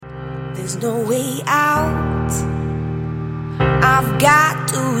There's no way out. I've got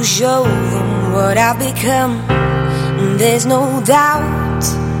to show them what I've become. There's no doubt.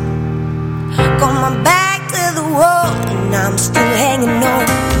 Got my back to the wall and I'm still hanging on.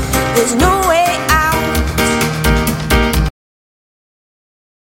 There's no way out.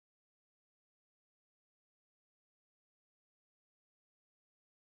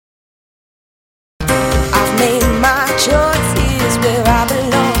 I've made my choices where I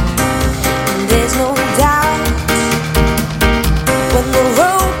belong. There's no doubt. When the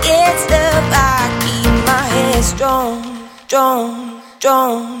road gets tough, I keep my head strong, strong,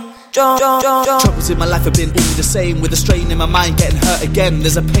 strong. Troubles in my life have been all the same, with a strain in my mind, getting hurt again.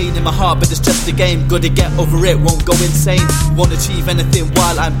 There's a pain in my heart, but it's just a game. Gotta get over it, won't go insane. Won't achieve anything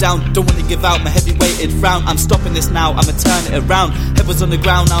while I'm down. Don't wanna give out my heavy-weighted frown. I'm stopping this now, I'ma turn it around. Head was on the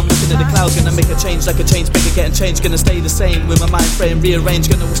ground, now I'm looking at the clouds. Gonna make a change like a change maker, getting changed. Gonna stay the same with my mind frame rearranged.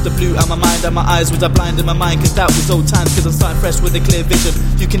 Gonna wash the blue out my mind and my eyes. Was I blind in my mind? Cause that was old times. Cause I'm starting fresh with a clear vision.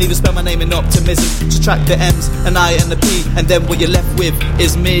 You can even spell my name in optimism. Subtract the M's, an I and a P, and then what you're left with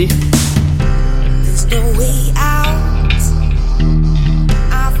is me. There's no way out.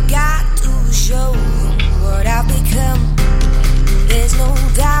 I've got to show them what I've become. There's no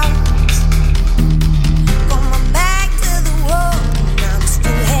doubt. Got my back to the wall and I'm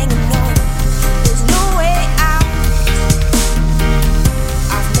still hanging on. There's no way out.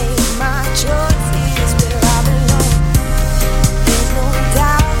 I've made my choices where I belong. There's no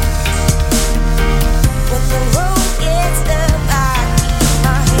doubt. When the road gets tough, I keep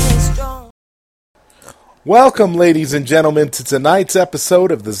my head strong. Welcome, ladies and gentlemen, to tonight's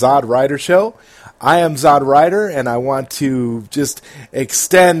episode of the Zod Rider Show. I am Zod Rider, and I want to just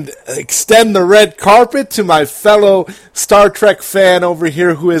extend the red carpet to my fellow Star Trek fan over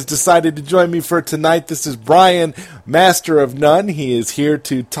here who has decided to join me for tonight. This is Brian, Master of None. He is here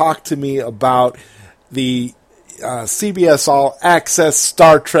to talk to me about the CBS All Access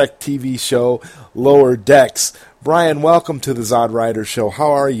Star Trek TV show, Lower Decks. Brian, welcome to the Zod Rider Show. How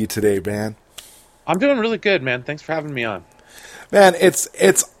are you today, man? I'm doing really good, man. Thanks for having me on. Man, it's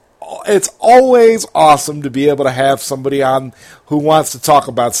always awesome to be able to have somebody on who wants to talk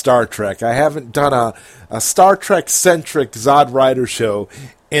about Star Trek. I haven't done a Star Trek-centric Zod Rider show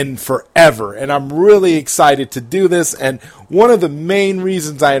in forever, and I'm really excited to do this. And one of the main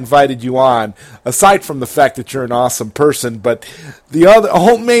reasons I invited you on, aside from the fact that you're an awesome person, but the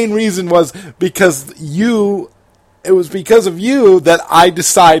whole main reason was because it was because of you that I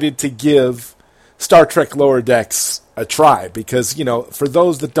decided to give Star Trek Lower Decks a try, because, for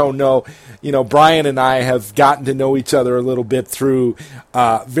those that don't know, Brian and I have gotten to know each other a little bit through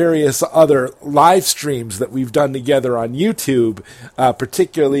various other live streams that we've done together on YouTube,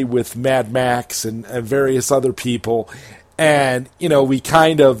 particularly with Mad Max and various other people. And,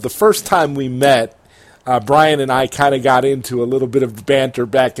 the first time we met, Brian and I kind of got into a little bit of banter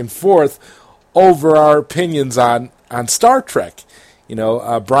back and forth over our opinions on Star Trek.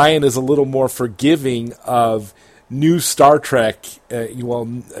 Brian is a little more forgiving of new Star Trek,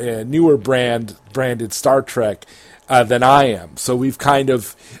 newer branded Star Trek than I am. So we've kind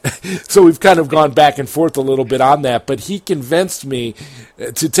of gone back and forth a little bit on that. But he convinced me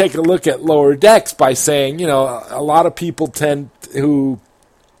to take a look at Lower Decks by saying, a lot of people who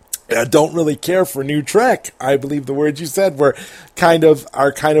don't really care for new Trek, I believe the words you said are kind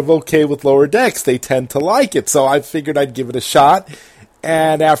of okay with Lower Decks. They tend to like it. So I figured I'd give it a shot.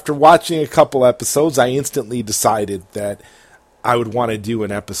 And after watching a couple episodes, I instantly decided that I would want to do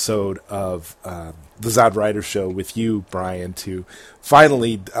an episode of the Zod Rider Show with you, Brian, to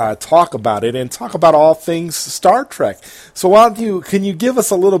finally talk about it and talk about all things Star Trek. So can you give us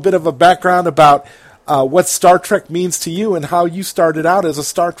a little bit of a background about what Star Trek means to you and how you started out as a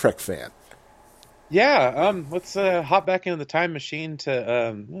Star Trek fan? Yeah, let's hop back into the time machine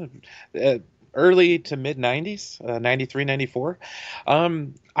to early to mid 90s, 93, 94.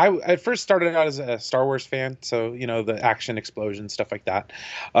 I first started out as a Star Wars fan, so the action, explosion, stuff like that.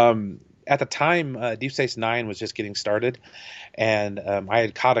 At the time, Deep Space Nine was just getting started, and I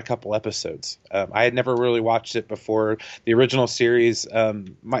had caught a couple episodes. I had never really watched it before. The original series,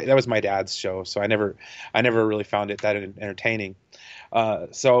 that was my dad's show, so I never really found it that entertaining.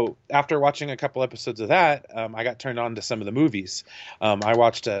 So after watching a couple episodes of that, I got turned on to some of the movies. I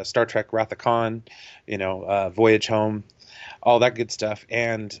watched Star Trek Wrath of Khan, Voyage Home, all that good stuff.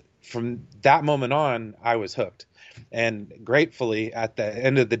 And from that moment on, I was hooked. And gratefully, at the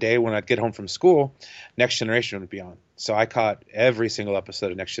end of the day, when I'd get home from school, Next Generation would be on. So I caught every single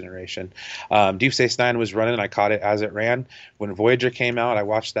episode of Next Generation. Deep Space Nine was running. I caught it as it ran. When Voyager came out, I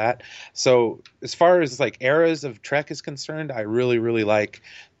watched that. So as far as like eras of Trek is concerned, I really, really like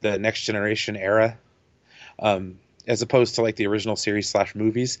the Next Generation era, as opposed to like the original series /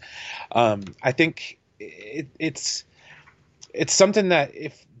 movies. I think it's something that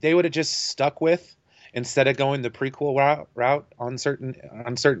if they would have just stuck with, instead of going the prequel route on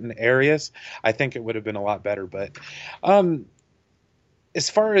certain areas, I think it would have been a lot better. But as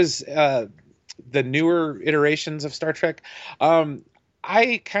far as the newer iterations of Star Trek,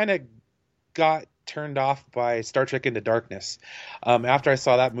 I kind of got turned off by Star Trek Into Darkness. After I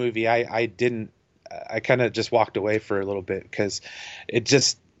saw that movie, I kind of just walked away for a little bit because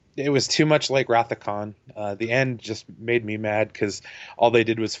it was too much like Wrath of Khan. The end just made me mad because all they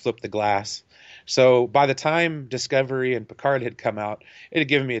did was flip the glass. So by the time Discovery and Picard had come out, it had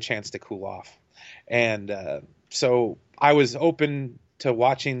given me a chance to cool off. And so I was open to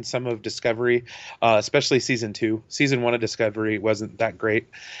watching some of Discovery, especially season 2. Season 1 of Discovery wasn't that great.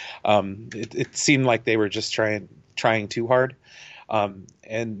 It seemed like they were just trying too hard.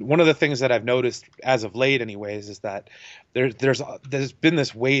 And one of the things that I've noticed as of late anyways is that there's been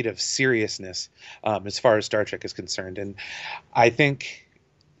this weight of seriousness as far as Star Trek is concerned. And I think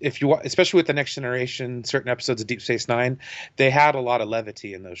especially with the Next Generation, certain episodes of Deep Space Nine, they had a lot of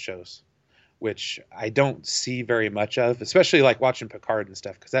levity in those shows, which I don't see very much of, especially like watching Picard and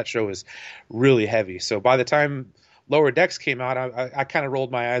stuff, because that show is really heavy. So by the time Lower Decks came out, I kind of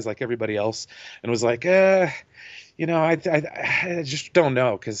rolled my eyes like everybody else and was like, I just don't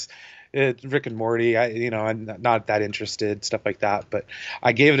know, because Rick and Morty, I'm not that interested, stuff like that. But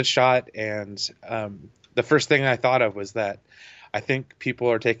I gave it a shot, and the first thing I thought of was that I think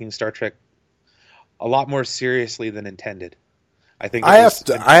people are taking Star Trek a lot more seriously than intended. I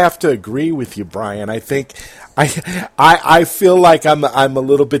have to agree with you, Brian. I think I feel like I'm a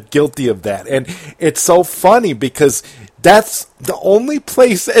little bit guilty of that, and it's so funny because that's the only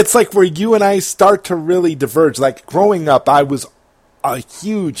place. It's like where you and I start to really diverge. Like growing up, I was a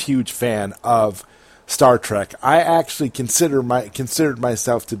huge fan of Star Trek. I actually considered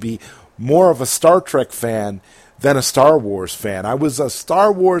myself to be more of a Star Trek fan than a Star Wars fan. I was a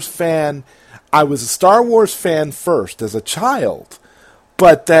Star Wars fan first as a child,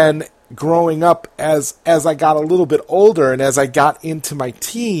 but then growing up as I got a little bit older and as I got into my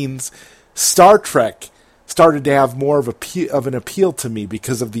teens, Star Trek started to have more of an appeal to me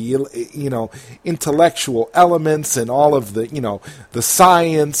because of the intellectual elements and all of the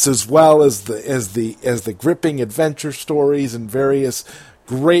science, as well as the gripping adventure stories and various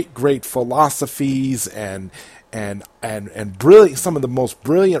great philosophies and brilliant, some of the most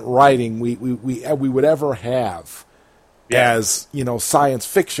brilliant writing we would ever have as science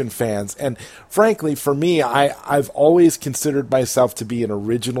fiction fans. And frankly, for me, I've always considered myself to be an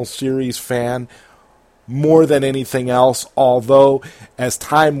original series fan more than anything else. Although as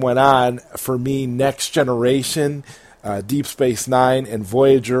time went on, for me, Next Generation, Deep Space Nine, and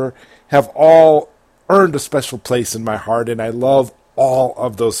Voyager have all earned a special place in my heart, and I love all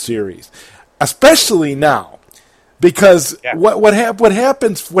of those series, especially now. Because what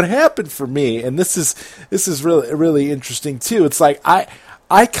happened for me, and this is really interesting too. It's like I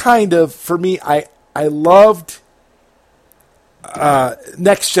loved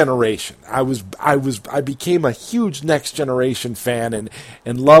Next Generation. I became a huge Next Generation fan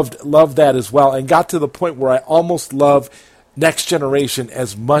and loved that as well, and got to the point where I almost love Next Generation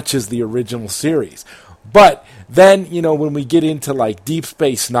as much as the original series. But then when we get into like Deep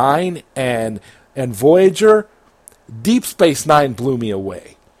Space Nine and Voyager, Deep Space Nine blew me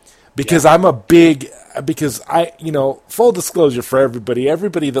away because full disclosure for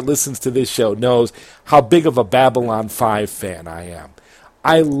everybody that listens to this show knows how big of a Babylon 5 fan I am.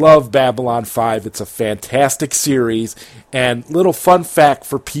 I love Babylon 5. It's a fantastic series. And little fun fact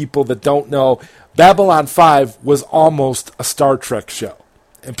for people that don't know, Babylon 5 was almost a Star Trek show.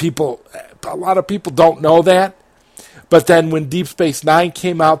 And a lot of people don't know that. But then when Deep Space Nine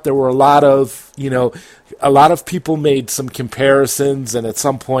came out, there were a lot of people made some comparisons, and at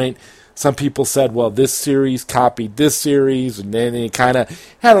some point, some people said, well, this series copied this series, and then it kind of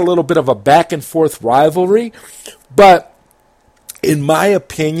had a little bit of a back and forth rivalry. But in my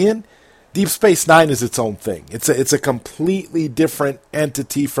opinion, Deep Space Nine is its own thing. It's a completely different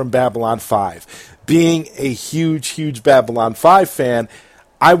entity from Babylon 5. Being a huge Babylon 5 fan,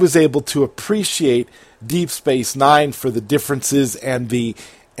 I was able to appreciate Deep Space Nine for the differences and the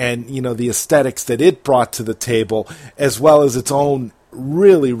aesthetics that it brought to the table, as well as its own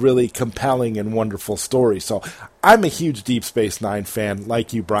really compelling and wonderful story. So I'm a huge Deep Space Nine fan,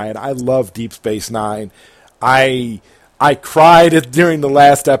 like you, Brian. I love Deep Space Nine. I cried during the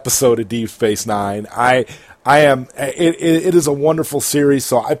last episode of Deep Space Nine. It is a wonderful series,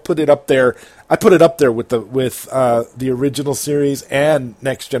 so I put it up there. I put it up there with the original series and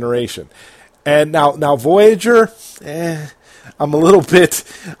Next Generation. And now Voyager, I'm a little bit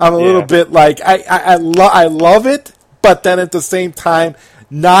like I love it, but then at the same time,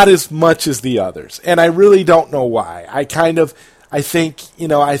 not as much as the others. And I really don't know why. I think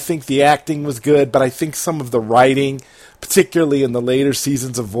the acting was good, but I think some of the writing, particularly in the later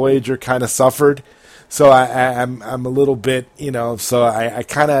seasons of Voyager, kind of suffered. So I'm a little bit, so I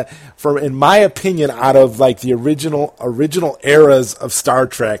kind of, in my opinion, out of like the original eras of Star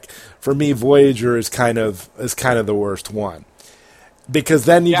Trek, for me, Voyager is kind of the worst one, because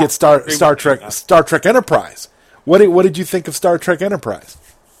then you get Star Trek Enterprise. What did you think of Star Trek Enterprise?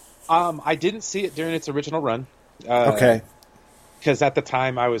 I didn't see it during its original run. Okay. Because at the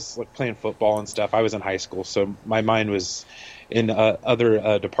time I was playing football and stuff. I was in high school, so my mind was in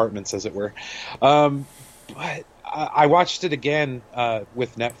other departments, as it were. But I watched it again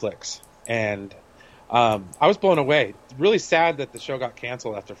with Netflix, and I was blown away. Really sad that the show got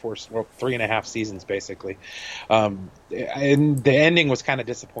canceled after 3.5 seasons, basically. And the ending was kind of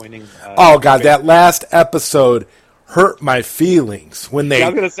disappointing. That last episode hurt my feelings when they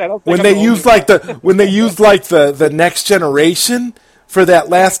used the Next Generation for that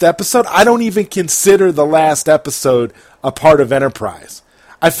last episode. I don't even consider the last episode a part of Enterprise.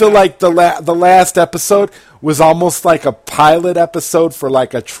 I feel like the last episode was almost like a pilot episode for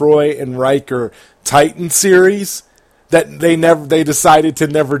like a Troy and Riker Titan series that they decided to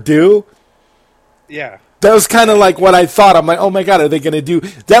never do. Yeah. That was kind of like what I thought. I'm like, oh my God, are they going to do?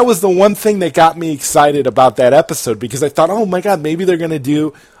 That was the one thing that got me excited about that episode, because I thought, oh my God, maybe they're going to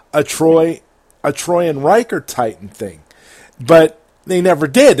do a Troy and Riker Titan thing. But they never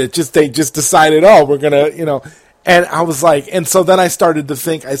did. They just decided, oh, we're going to, and I was like, and so then I started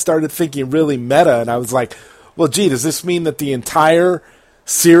thinking really meta, and I was like, well, gee, does this mean that the entire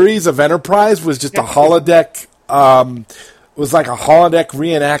series of Enterprise was just a holodeck, was like a holodeck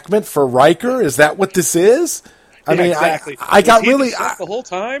reenactment for Riker? Is that what this is? I mean, exactly. I got really the whole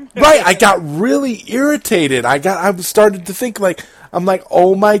time. Right, I got really irritated. I started to think I'm like,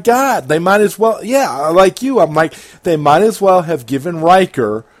 oh my God, they might as well. Yeah, like you, I'm like, they might as well have given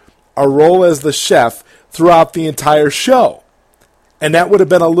Riker a role as the chef throughout the entire show. And that would have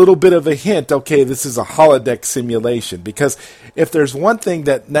been a little bit of a hint, okay, this is a holodeck simulation. Because if there's one thing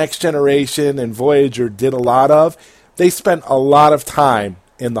that Next Generation and Voyager did a lot of, they spent a lot of time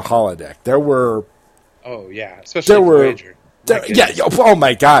in the holodeck. Especially Voyager. Oh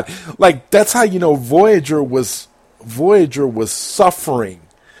my God. Like, that's how Voyager was suffering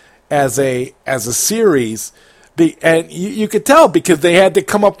as a series. And you could tell, because they had to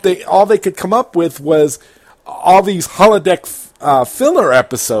come up, all they could come up with was all these holodeck filler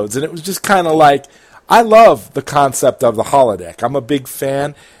episodes, and it was just kind of like, I love the concept of the holodeck. I'm a big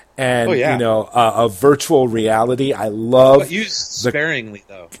fan, and of virtual reality. I love, but used sparingly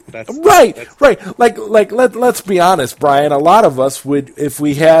though. Right. Like let's be honest, Brian. A lot of us would, if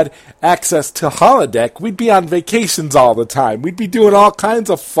we had access to holodeck, we'd be on vacations all the time. We'd be doing all kinds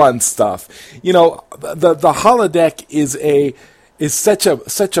of fun stuff. The holodeck is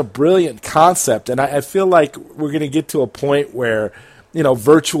such a brilliant concept, and I feel like we're going to get to a point where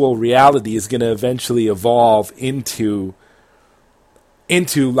virtual reality is going to eventually evolve into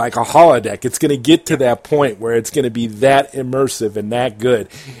like a holodeck. It's going to get to that point where it's going to be that immersive and that good,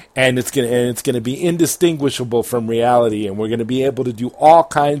 and it's going to be indistinguishable from reality, and we're going to be able to do all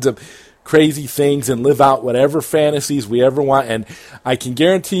kinds of crazy things and live out whatever fantasies we ever want. And I can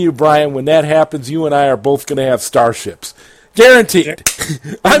guarantee you, Brian, when that happens, you and I are both going to have starships. Guaranteed.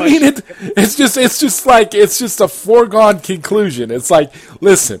 I mean, it's just a foregone conclusion. It's like,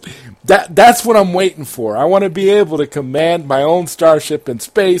 listen, that's what I'm waiting for. I want to be able to command my own starship in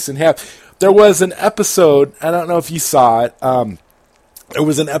space and have. There was an episode, I don't know if you saw it. It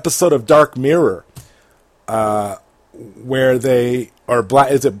was an episode of Dark Mirror, where is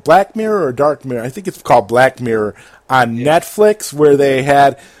it Black Mirror or Dark Mirror? I think it's called Black Mirror on Netflix, where they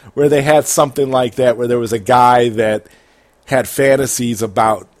had something like that, where there was a guy that had fantasies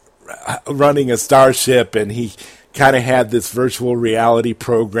about running a starship, and he kind of had this virtual reality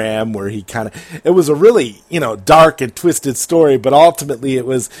program where it was a really, dark and twisted story, but ultimately it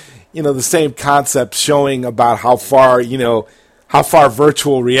was, the same concept, showing about how far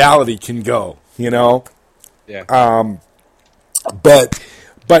virtual reality can go, Yeah. But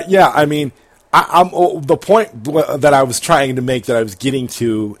yeah, I mean, I'm the point that I was trying to make, that I was getting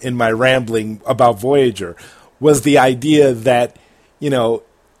to in my rambling about Voyager, was the idea that,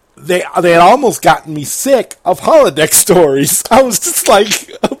 they had almost gotten me sick of holodeck stories. I was just like,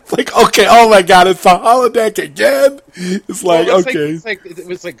 Like, okay, oh my god, it's the holodeck again. It's like, Well, okay, it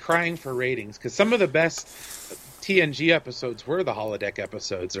was like crying for ratings, because some of the best TNG episodes were the holodeck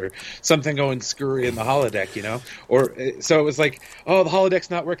episodes, or something going screwy in the holodeck, you know. Or so it was like, oh, the holodeck's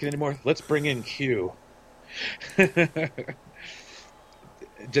not working anymore. Let's bring in Q.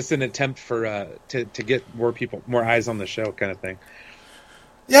 Just an attempt for to get more eyes on the show, kind of thing.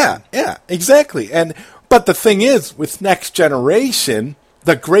 yeah, exactly. But the thing is, with Next Generation,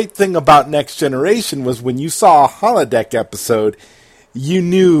 the great thing about Next Generation was when you saw a holodeck episode, you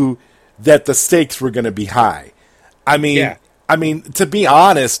knew that the stakes were going to be high. I mean, to be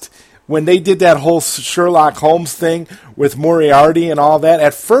honest, when they did that whole Sherlock Holmes thing with Moriarty and all that,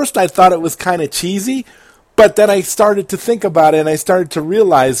 at first I thought it was kind of cheesy, but then I started to think about it and I started to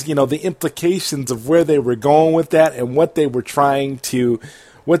realize, you know, the implications of where they were going with that and what they were trying to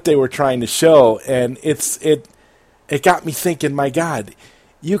show, and it got me thinking, my God,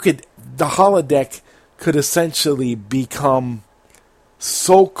 the holodeck could essentially become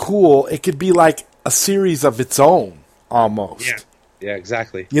so cool. It could be like a series of its own, almost. Yeah,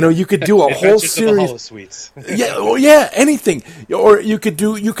 exactly. You know, you could do a whole series. Yeah, anything. Or you could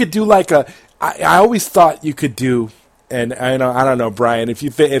do like I always thought you could do, and I don't know, Brian, if you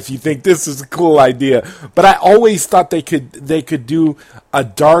think this is a cool idea, but I always thought they could do a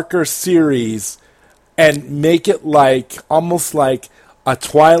darker series and make it like almost like a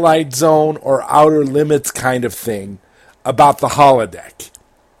Twilight Zone or Outer Limits kind of thing about the holodeck.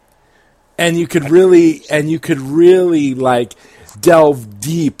 And you could really like delve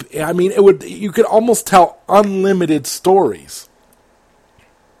deep. I mean, you could almost tell unlimited stories.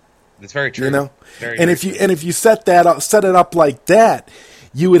 That's very true. You know, very if you set it up like that,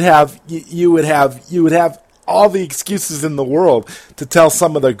 you would have all the excuses in the world to tell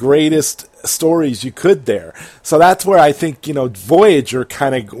some of the greatest stories you could there. So that's where I think, you know, Voyager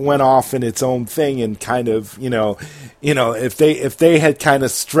kind of went off in its own thing, and kind of, you know, if they had kind of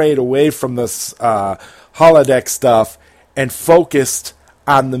strayed away from this holodeck stuff and focused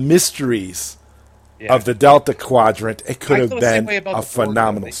on the mysteries of the Delta Quadrant, it could have been a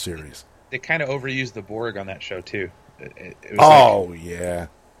phenomenal series. They kind of overused the Borg on that show too. It was yeah.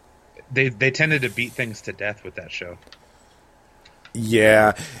 They tended to beat things to death with that show.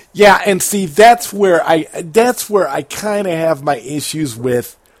 Yeah, and see, that's where I kind of have my issues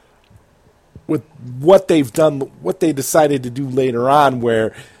with what they've done, what they decided to do later on,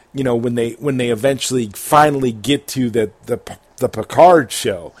 where, you know, when they eventually finally get to the Picard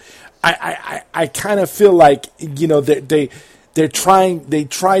show, I kind of feel like, you know, they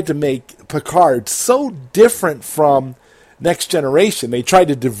tried to make Picard so different from Next Generation. They tried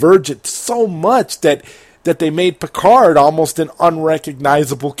to diverge it so much that they made Picard almost an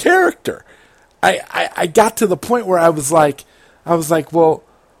unrecognizable character. I got to the point where I was like, well,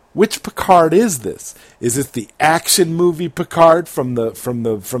 which Picard is this? Is it the action movie Picard from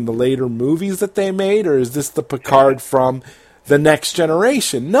the later movies that they made, or is this the Picard from the Next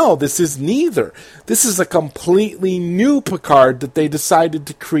Generation? No, this is neither. This is a completely new Picard that they decided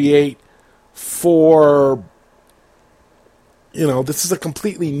to create for, you know, this is a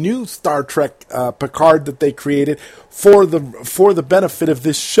completely new Star Trek Picard that they created for the benefit of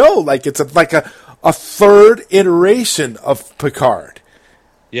this show. Like it's like a third iteration of Picard.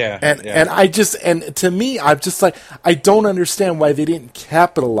 Yeah. And I just, and to me, I'm just like, I don't understand why they didn't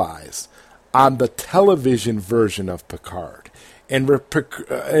capitalize on the television version of Picard and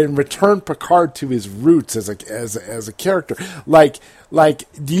return Picard to his roots as a character. Like,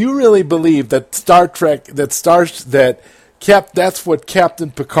 do you really believe that Star Trek, that's what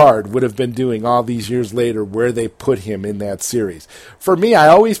Captain Picard would have been doing all these years later, where they put him in that series? For me, I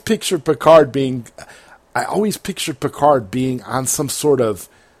always pictured Picard being on some sort of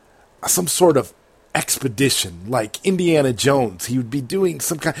expedition, like Indiana Jones. He would be doing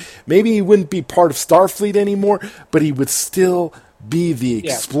some kind. Maybe he wouldn't be part of Starfleet anymore, but he would still be the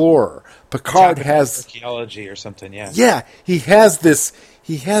explorer. Picard has archaeology or something. Yeah. Yeah, he has this.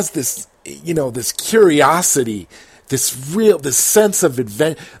 You know, this curiosity. This sense of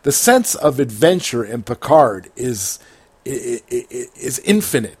the sense of adventure in Picard is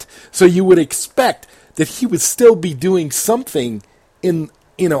infinite. So you would expect that he would still be doing something in,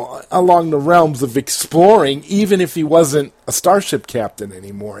 you know, along the realms of exploring, even if he wasn't a starship captain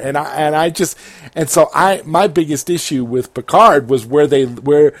anymore. So my biggest issue with Picard was where they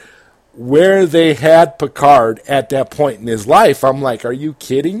had Picard at that point in his life. I'm like, are you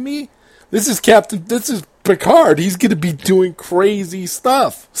kidding me? This is Picard. He's going to be doing crazy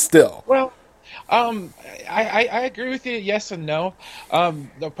stuff still. Well, I agree with you, yes and no.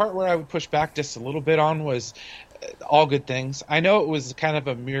 The part where I would push back just a little bit on was all good things. I know it was kind of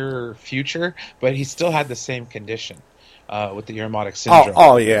a mirror future, but he still had the same condition with the Irumodic syndrome.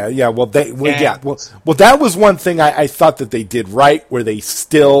 Oh yeah. Well, that was one thing I thought that they did right, where they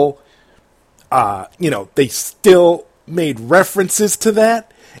still, they still made references to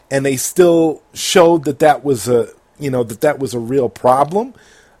that, and they still showed that was a real problem.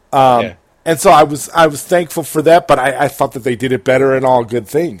 And so I was thankful for that, but I thought that they did it better in All Good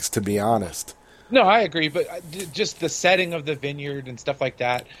Things, to be honest. No, I agree, but just the setting of the vineyard and stuff like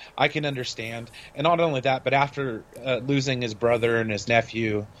that, I can understand. And not only that, but after losing his brother and his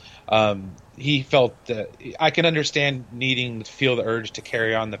nephew, he felt that I can understand needing to feel the urge to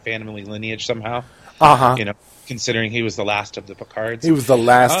carry on the family lineage somehow. Considering he was the last of the Picards. He was the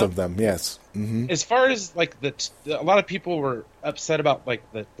last of them, yes. Mm-hmm. As far as like a lot of people were upset about like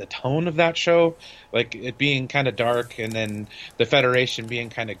the tone of that show, like it being kind of dark, and then the Federation being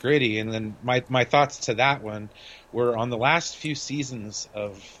kind of gritty. And then my thoughts to that one were on the last few seasons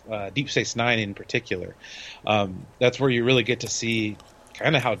of Deep Space Nine in particular. That's where you really get to see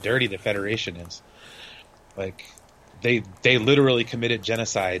kind of how dirty the Federation is. Like they literally committed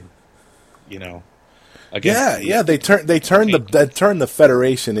genocide, Yeah, they turned the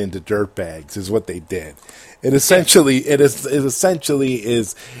Federation into dirtbags is what they did. It essentially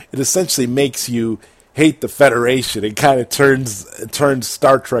makes you hate the Federation. It kind of turns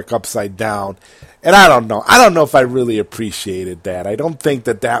Star Trek upside down. And I don't know if I really appreciated that. I don't think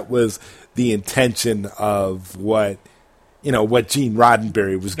that was the intention of what Gene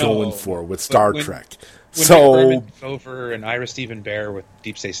Roddenberry was going for with Star Trek. When Berman took over and Ira Steven Behr with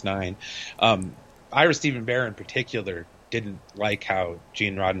Deep Space Nine, Ira Steven Behr in particular didn't like how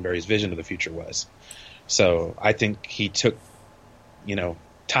Gene Roddenberry's vision of the future was. So I think he took,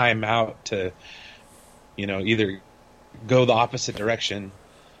 time out to, either go the opposite direction.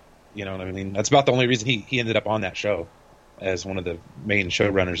 You know what I mean? That's about the only reason he ended up on that show as one of the main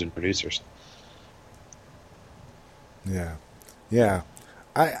showrunners and producers. Yeah. Yeah.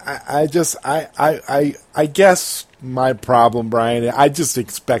 I guess my problem, Brian, I just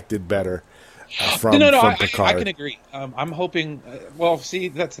expected better. From Picard. I can agree. I'm hoping. That's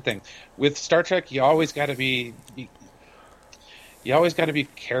the thing with Star Trek. You always got to be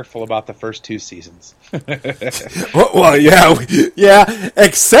careful about the first two seasons. yeah.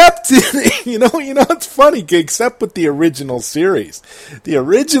 Except it's funny. Except with the original series,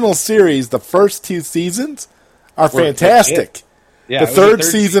 the first two seasons are fantastic. Yeah, the third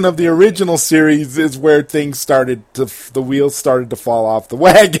season of the original series is where things the wheels started to fall off the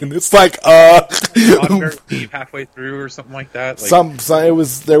wagon. It's like, halfway through or something like that.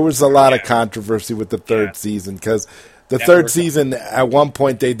 There was a lot of controversy with the third season, because the third season, at one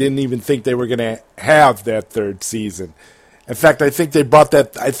point, they didn't even think they were going to have that third season. In fact, I think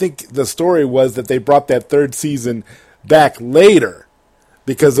the story was that they brought that third season back later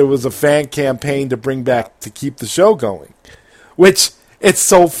because there was a fan campaign to keep the show going. Which, it's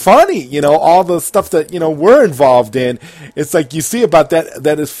so funny, all the stuff that, we're involved in. It's like you see about that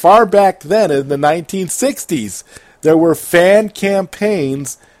as far back then in the 1960s, there were fan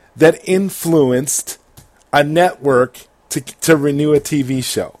campaigns that influenced a network to renew a TV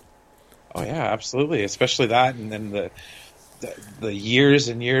show. Oh, yeah, absolutely. Especially that, and then the years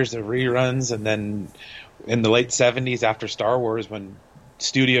and years of reruns, and then in the late 70s after Star Wars, when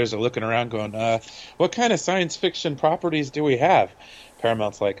studios are looking around going, what kind of science fiction properties do we have?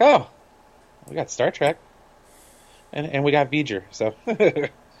 Paramount's like, we got Star Trek. And we got V'ger, so.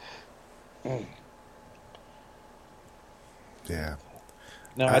 Yeah.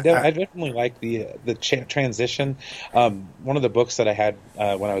 No, I definitely like the transition. One of the books that I had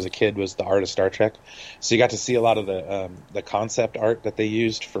when I was a kid was The Art of Star Trek. So you got to see a lot of the concept art that they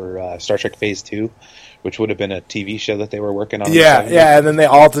used for Star Trek Phase 2, which would have been a TV show that they were working on. Yeah, and then they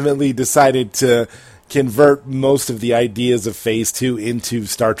ultimately decided to convert most of the ideas of Phase 2 into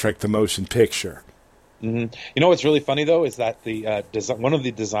Star Trek the Motion Picture. Mm-hmm. You know what's really funny, though, is that the one of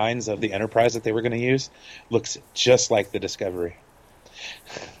the designs of the Enterprise that they were going to use looks just like the Discovery.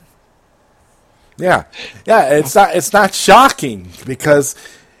 Yeah, it's not shocking, because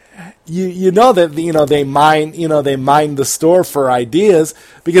they mine the store for ideas,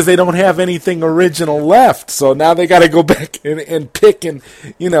 because they don't have anything original left. So now they got to go back and pick and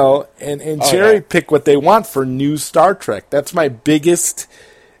cherry pick what they want for new Star Trek. That's my biggest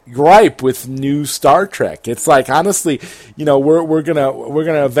gripe with new Star Trek. It's like, honestly, you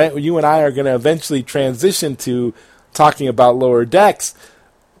and I are gonna eventually transition to talking about Lower Decks,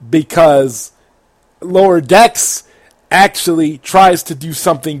 because Lower Decks actually tries to do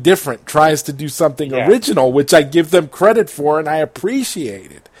something different, tries to do something original, which I give them credit for and I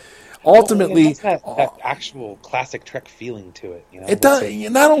appreciate it. ultimately, it has that actual classic Trek feeling to it. You know, it does.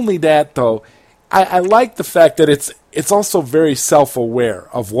 Not only that, though, I like the fact that it's also very self-aware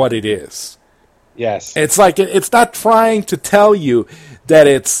of what it is. Yes, It's like it's not trying to tell you that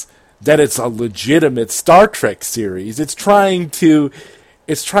it's a legitimate Star Trek series. It's trying to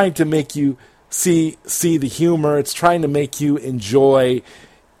make you see the humor. It's trying to make you enjoy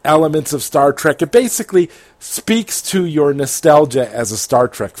elements of Star Trek. It basically speaks to your nostalgia as a Star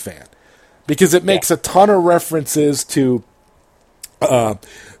Trek fan, because it makes a ton of references to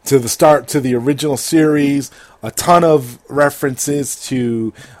the original series, a ton of references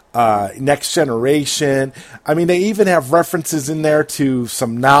to Next Generation. I mean, they even have references in there to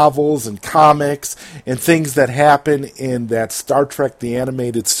some novels and comics and things that happen in that Star Trek the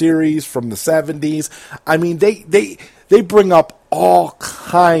Animated Series from the 70s. I mean, they bring up all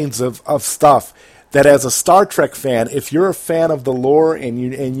kinds of stuff that, as a Star Trek fan, if you're a fan of the lore and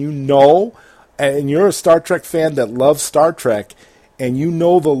you're a Star Trek fan that loves Star Trek and you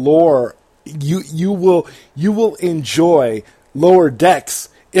know the lore, you will enjoy Lower Decks,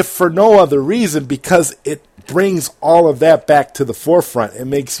 if for no other reason, because it brings all of that back to the forefront. It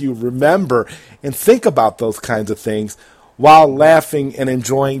makes you remember and think about those kinds of things while laughing and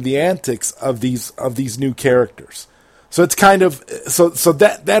enjoying the antics of these new characters. So it's kind of so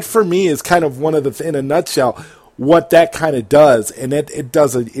that for me is kind of one of the, in a nutshell, what that kind of does, and it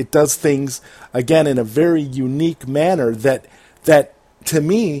does things again in a very unique manner that to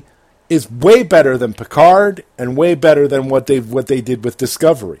me is way better than Picard and way better than what they did with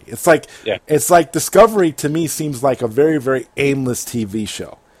Discovery. It's like Discovery to me seems like a very, very aimless TV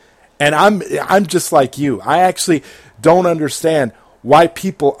show. And I'm just like you. I actually don't understand why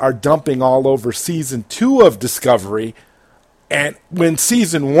people are dumping all over season 2 of Discovery, and when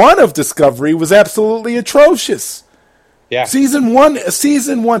season 1 of Discovery was absolutely atrocious. Yeah. Season one.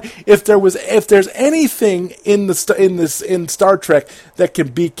 If there's anything in Star Trek that can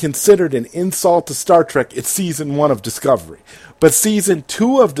be considered an insult to Star Trek, it's season 1 of Discovery. But season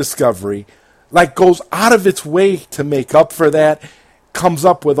 2 of Discovery, goes out of its way to make up for that. Comes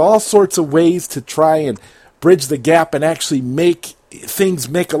up with all sorts of ways to try and bridge the gap and actually make things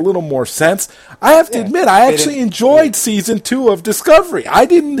make a little more sense. I have to admit, I actually enjoyed season 2 of Discovery. I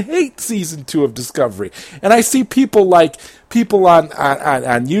didn't hate season 2 of Discovery. And I see people on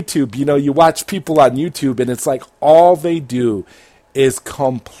YouTube, you watch people on YouTube and it's like all they do is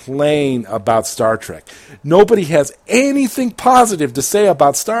complain about Star Trek. Nobody has anything positive to say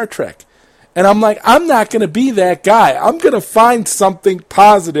about Star Trek. And I'm like, I'm not going to be that guy. I'm going to find something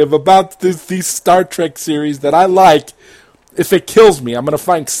positive about these Star Trek series that I like. If it kills me, I'm going to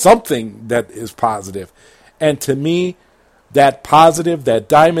find something that is positive. And to me, that positive, that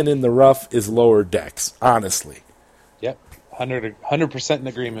diamond in the rough is Lower Decks, honestly. Yep, 100% in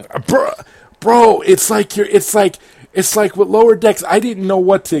agreement. Bro, it's like with Lower Decks, I didn't know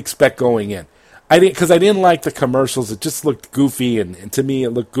what to expect going in. Because I didn't like the commercials. It just looked goofy, and to me it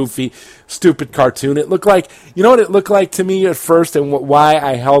looked goofy, stupid cartoon. It looked like, you know what it looked like to me at first, and why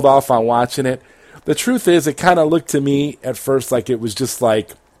I held off on watching it? The truth is, it kind of looked to me at first like it was just like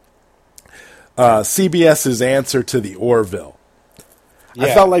CBS's answer to the Orville. Yeah.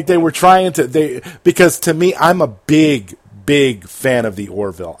 I felt like they were trying to, because to me, I'm a big fan of the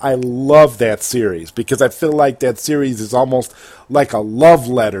Orville. I love that series because I feel like that series is almost like a love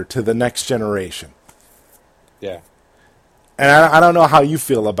letter to the Next Generation. Yeah. And I don't know how you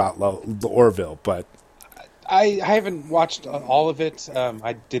feel about the Orville, but I haven't watched all of it.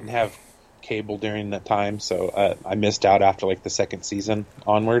 I didn't have cable during that time, so I missed out after the second season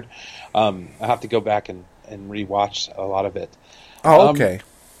onward. I have to go back and rewatch a lot of it. Oh, okay.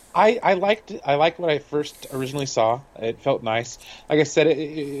 I liked what I first originally saw. It felt nice. Like I said,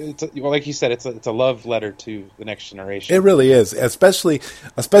 like you said, it's a love letter to the Next Generation. It really is, especially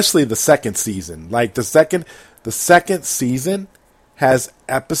the second season. Like the second season has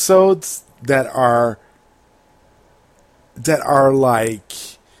episodes that are like,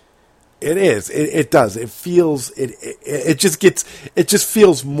 it is. It does. It feels it just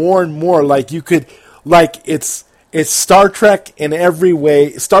feels more and more like you could, like it's Star Trek in every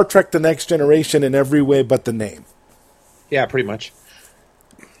way, Star Trek The Next Generation in every way but the name. Yeah, pretty much.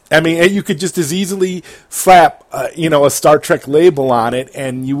 I mean, you could just as easily slap, a Star Trek label on it,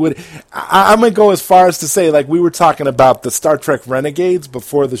 and you would. I'm going to go as far as to say, like we were talking about the Star Trek Renegades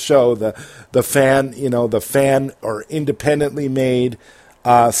before the show, the fan or independently made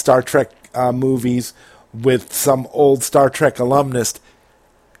Star Trek movies with some old Star Trek alumnus.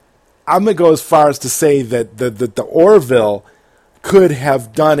 I'm going to go as far as to say that the Orville could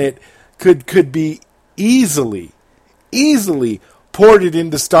have done it, could be easily port it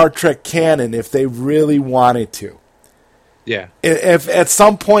into Star Trek canon if they really wanted to. Yeah. If at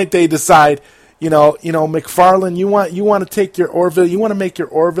some point they decide, McFarlane, you want to take your Orville, you want to make your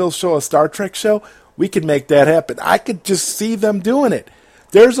Orville show a Star Trek show, we could make that happen. I could just see them doing it.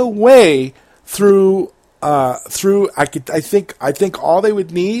 There's a way through I think all they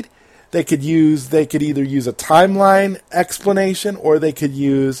would need, they could either use a timeline explanation, or they could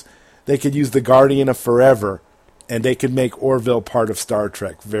use the Guardian of Forever, and they could make Orville part of Star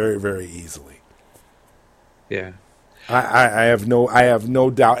Trek very, very easily. Yeah. I have no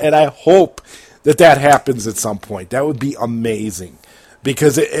doubt, and I hope that happens at some point. That would be amazing,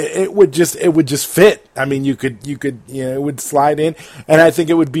 because it would just fit. I mean, you could it would slide in, and I think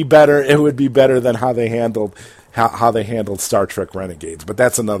it would be better. It would be better than how they handled Star Trek Renegades. But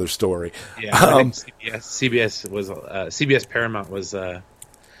that's another story. Yeah, I think CBS Paramount was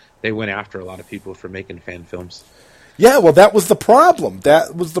they went after a lot of people for making fan films. Yeah, well, that was the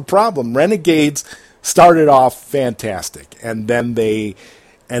problem. Renegades started off fantastic, and then they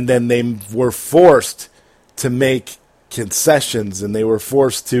were forced to make concessions, and they were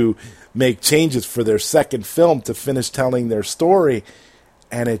forced to make changes for their second film to finish telling their story,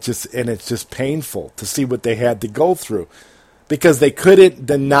 and it's just painful to see what they had to go through, because they couldn't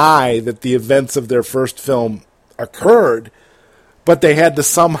deny that the events of their first film occurred, but they had to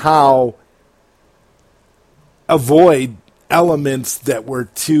somehow avoid elements that were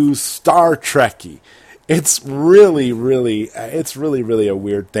too Star Trekky. It's really, really a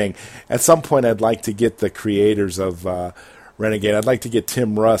weird thing. At some point, I'd like to get the creators of Renegade. I'd like to get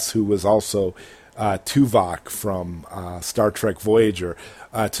Tim Russ, who was also Tuvok from Star Trek Voyager,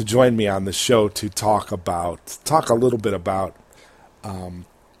 to join me on the show to talk a little bit about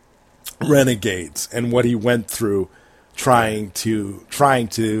Renegades and what he went through trying to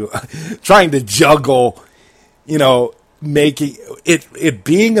juggle, making it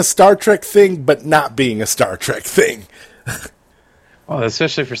being a Star Trek thing, but not being a Star Trek thing. Well,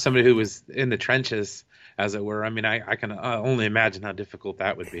 especially for somebody who was in the trenches, as it were. I mean, I can only imagine how difficult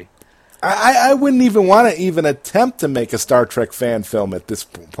that would be. I wouldn't even want to even attempt to make a Star Trek fan film at this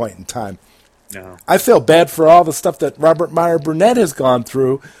point in time. No. I feel bad for all the stuff that Robert Meyer Burnett has gone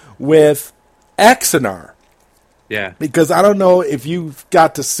through with Axanar. Yeah. Because I don't know if you've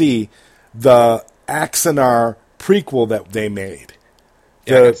got to see the Axanar prequel that they made.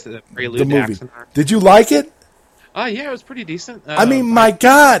 The prelude the movie. To Axanar. Did you like it? Yeah, it was pretty decent. I mean, my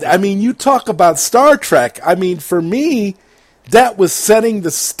God. I mean, you talk about Star Trek. I mean, for me, that was setting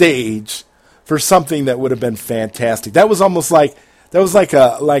the stage for something that would have been fantastic. That was almost like like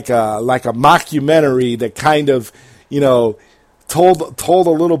a mockumentary that kind of, told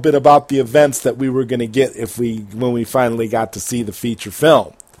a little bit about the events that we were going to get when we finally got to see the feature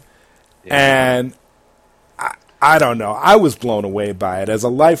film. Yeah. And I don't know. I was blown away by it. As a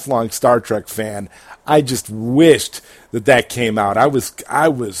lifelong Star Trek fan, I just wished that came out. I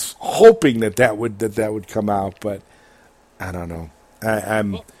was hoping that would come out, but I don't know.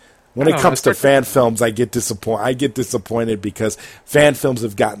 When it comes to fan films, I get disappointed because fan films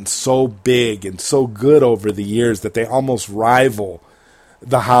have gotten so big and so good over the years that they almost rival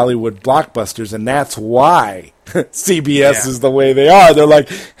the Hollywood blockbusters, and that's why CBS is the way they are. They're like,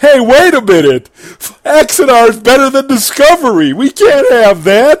 hey, wait a minute. Axanar is better than Discovery. We can't have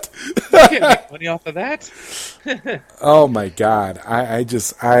that. You can't make money off of that. Oh, my God.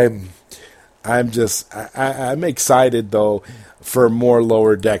 I'm excited, though, for more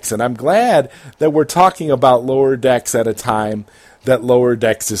Lower Decks, and I'm glad that we're talking about Lower Decks at a time that Lower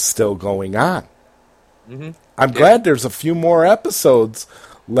Decks is still going on. Mm-hmm. I'm glad there's a few more episodes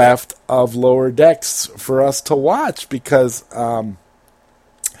left of Lower Decks for us to watch, because I'm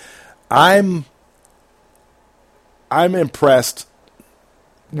impressed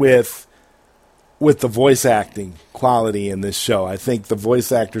with the voice acting quality in this show. I think the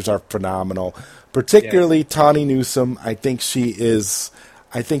voice actors are phenomenal, particularly Tawny Newsome. I think she is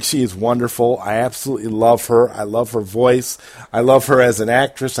wonderful. I absolutely love her. I love her voice. I love her as an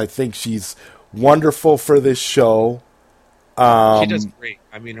actress. I think she's wonderful for this show. She does great.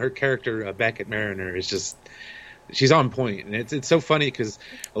 I mean, her character, Beckett Mariner, is just... She's on point, and it's so funny because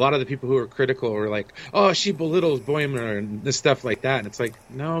a lot of the people who are critical are like, "Oh, she belittles Boimler and this stuff like that." And it's like,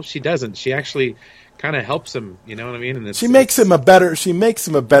 no, she doesn't. She actually kind of helps him. You know what I mean? And she makes him a better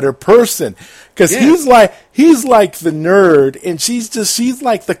person, because he's like the nerd, and she's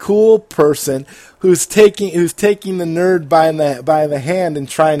like the cool person who's taking the nerd by the hand and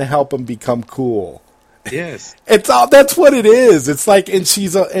trying to help him become cool. Yes, that's what it is. It's like, and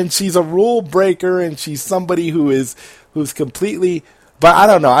she's a rule breaker, and she's somebody who's completely. But I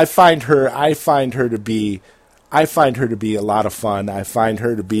don't know. I find her to be I find her to be a lot of fun. I find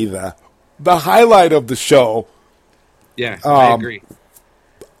her to be the highlight of the show. Yeah, I agree.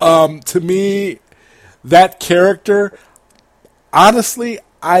 To me, that character, honestly,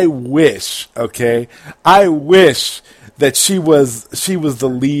 I wish that she was the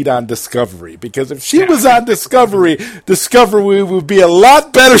lead on Discovery, because if she was on Discovery would be a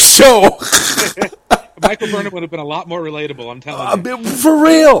lot better show. Michael Burnham would have been a lot more relatable. I'm telling you, for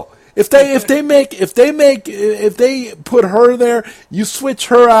real. If they put her there, you switch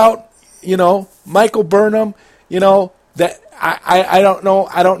her out, Michael Burnham, that I don't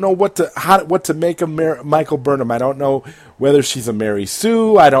know what to make of Michael Burnham. I don't know whether she's a Mary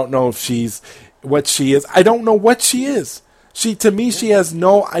Sue. I don't know if she's what she is. I don't know what she is. To me, she has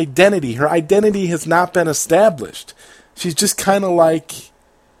no identity. Her identity has not been established. She's just kind of like,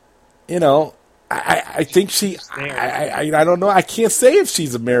 I think I don't know. I can't say if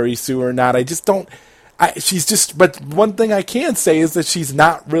she's a Mary Sue or not. I just don't. But one thing I can say is that she's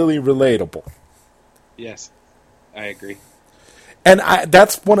not really relatable. Yes, I agree. And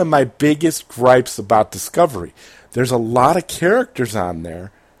that's one of my biggest gripes about Discovery. There's a lot of characters on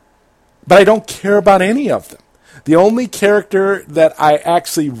there, but I don't care about any of them. The only character that I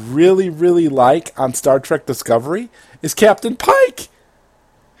actually really, really like on Star Trek Discovery is Captain Pike.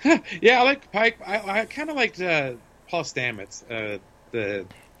 Yeah, I like Pike. I kind of liked Paul Stamets, the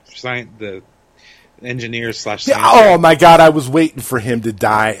engineer / science oh my God, I was waiting for him to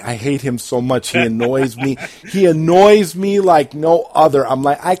die. I hate him so much. He annoys me. He annoys me like no other. I'm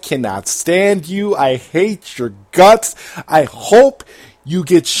like, I cannot stand you. I hate your guts. I hope you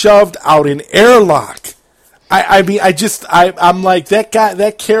get shoved out in airlock. I'm like, that guy,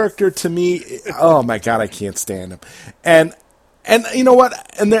 that character to me, oh my God, I can't stand him. And you know what?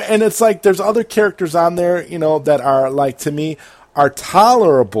 And it's like, there's other characters on there, that are like, to me, are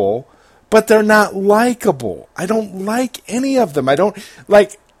tolerable, but they're not likable. I don't like any of them. I don't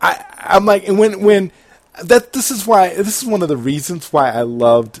like. I'm like, and when that. This is one of the reasons why I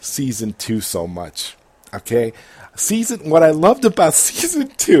loved season 2 so much. Okay, what I loved about season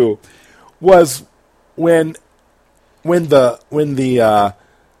 2 was when they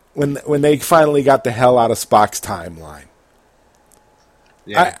finally got the hell out of Spock's timeline.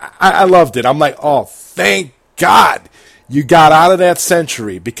 Yeah. I loved it. I'm like, oh, thank God you got out of that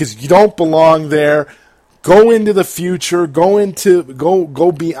century, because you don't belong there. Go into the future. Go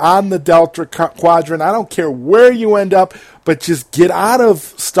beyond the Delta Quadrant. I don't care where you end up, but just get out of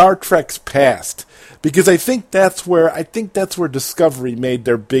Star Trek's past, because I think that's where Discovery made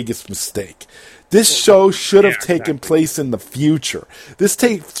their biggest mistake. This show should have taken place in the future. This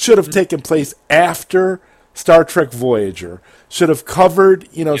should have taken place after Star Trek Voyager. Should have covered,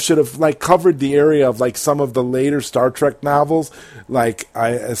 covered the area of like some of the later Star Trek novels, like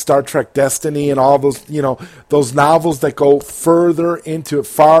Star Trek Destiny and all those, those novels that go further into it,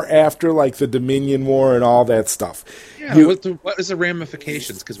 far after like the Dominion War and all that stuff. Yeah, what is the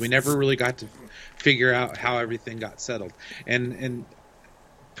ramifications? Because we never really got to figure out how everything got settled. And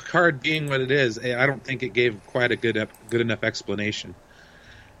Picard being what it is, I don't think it gave quite a good enough explanation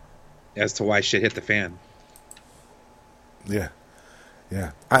as to why shit hit the fan. Yeah,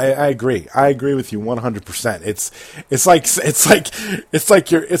 I agree. I agree with you 100%. It's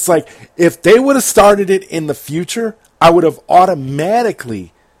like if they would have started it in the future, I would have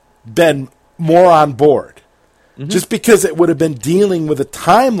automatically been more on board, just because it would have been dealing with a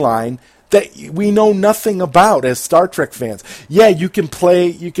timeline that we know nothing about as Star Trek fans. Yeah, you can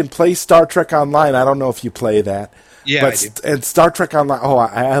play Star Trek Online. I don't know if you play that. Yeah, but I do. And Star Trek Online. Oh,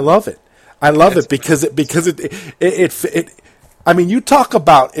 I love it. I love it because it. I mean, you talk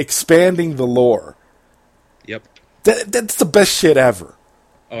about expanding the lore. Yep. That's the best shit ever.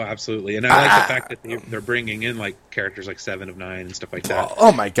 Oh, absolutely. And I like the fact that they're bringing in like characters like Seven of Nine and stuff like that.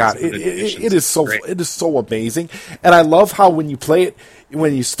 Oh my God, it is so amazing. And I love how when you play it,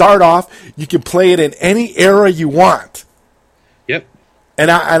 when you start off, you can play it in any era you want. Yep.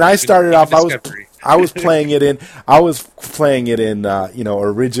 And I started off. I was playing it in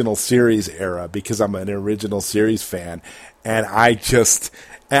original series era, because I'm an original series fan, and I just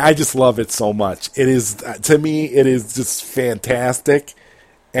love it so much. It is, to me, it is just fantastic,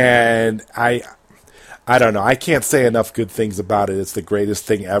 and I don't know. I can't say enough good things about it. It's the greatest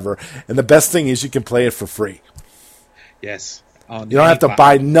thing ever, and the best thing is you can play it for free. Yes. You don't have to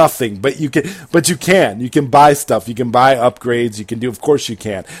buy nothing, but you can. You can buy stuff. You can buy upgrades. You can do. Of course, you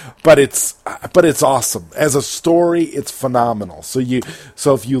can. But it's awesome as a story. It's phenomenal. So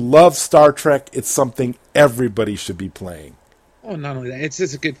if you love Star Trek, it's something everybody should be playing. Oh, not only that, it's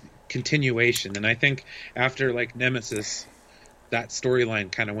just a good continuation. And I think after like Nemesis, that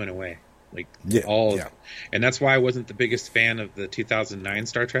storyline kind of went away. like Yeah, all, yeah. and that's why I wasn't the biggest fan of the 2009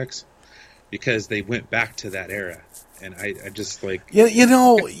 Star Treks, because they went back to that era, and I just like you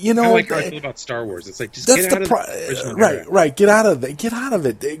know, kind of like how I feel about Star Wars. It's like just that's get out the of the original right, era. right. Get out of it. Get out of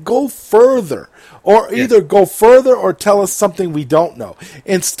it. Go further, or either go further or tell us something we don't know.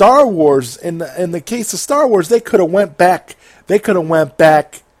 In Star Wars, in the case of Star Wars, they could have went back. They could have went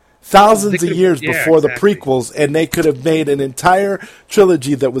back thousands of years before the prequels, and they could have made an entire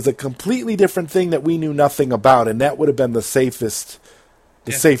trilogy that was a completely different thing that we knew nothing about, and that would have been the safest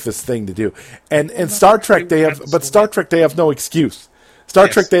thing to do. And Star Trek, they have no excuse. Star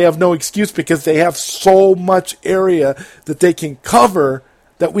Trek, they have no excuse because they have so much area that they can cover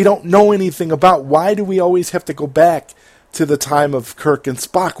that we don't know anything about. Why do we always have to go back to the time of Kirk and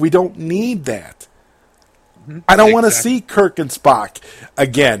Spock? We don't need that. I don't want to see Kirk and Spock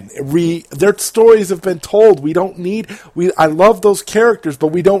again. Their stories have been told. We don't need. I love those characters, but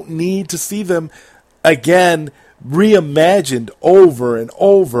we don't need to see them again reimagined over and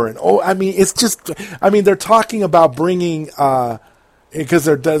over and over. I mean, it's just. I mean, they're talking about bringing because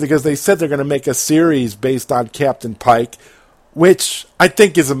they said they're going to make a series based on Captain Pike, which I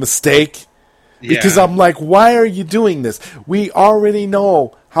think is a mistake. Because I'm like, why are you doing this? We already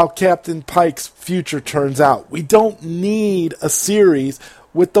know how Captain Pike's future turns out. We don't need a series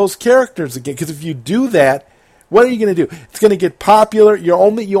with those characters again. Because if you do that, what are you going to do? It's going to get popular. You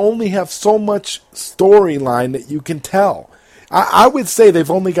only have so much storyline that you can tell. I would say they've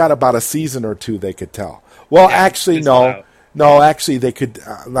only got about a season or two they could tell. Well, actually, no. No, actually, they could.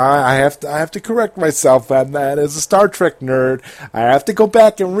 I have to correct myself on that. As a Star Trek nerd, I have to go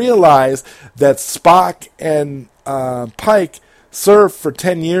back and realize that Spock and Pike served for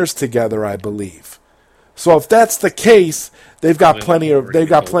 10 years together, I believe. So if that's the case, they've got plenty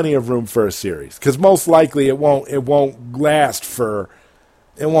of room for a series. Because most likely it won't last for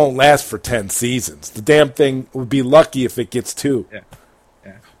 10 seasons. The damn thing would be lucky if it gets 2. Yeah.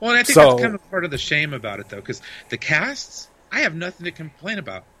 Well, and I think that's kind of part of the shame about it, though, because the casts, I have nothing to complain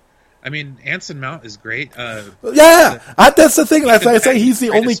about. I mean, Anson Mount is great. That's the thing. That's why I say he's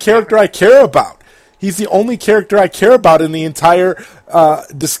the only character I care about. He's the only character I care about in the entire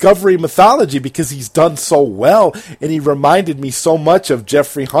Discovery mythology because he's done so well, and he reminded me so much of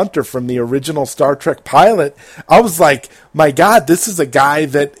Jeffrey Hunter from the original Star Trek pilot. I was like, my God, this is a guy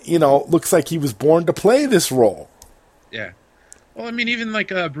that, looks like he was born to play this role. Yeah. Well, I mean, even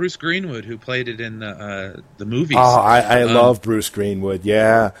like Bruce Greenwood, who played it in the movies. Oh, I love Bruce Greenwood.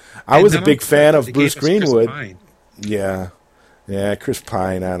 Yeah, I was a big fan of Bruce Greenwood. Yeah, Chris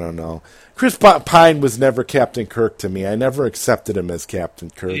Pine. I don't know. Chris Pine was never Captain Kirk to me. I never accepted him as Captain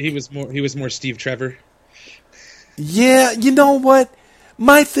Kirk. He was more Steve Trevor. Yeah, you know what?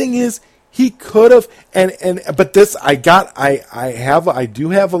 My thing is, he could have, but this I do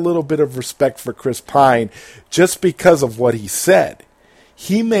have a little bit of respect for Chris Pine just because of what he said.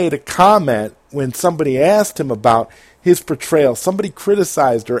 He made a comment when somebody asked him about his portrayal. Somebody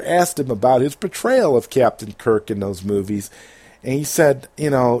criticized or asked him about his portrayal of Captain Kirk in those movies, and he said,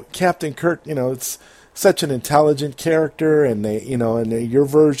 Captain Kirk, it's such an intelligent character, and your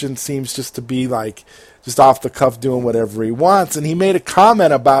version seems just to be like just off the cuff doing whatever he wants. And he made a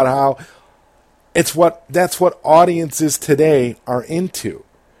comment about how that's what audiences today are into.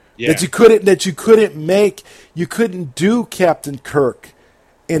 Yeah. That you couldn't do Captain Kirk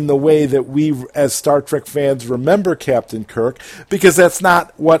in the way that we as Star Trek fans remember Captain Kirk, because that's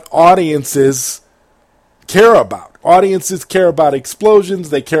not what audiences care about. Audiences care about explosions,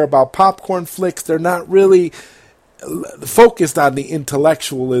 they care about popcorn flicks. They're not really focused on the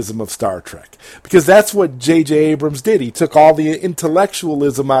intellectualism of Star Trek, because that's what J.J. Abrams did. He took all the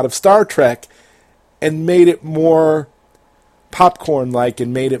intellectualism out of Star Trek and made it more popcorn-like,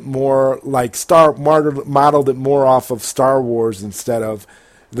 and made it more like modeled it more off of Star Wars instead of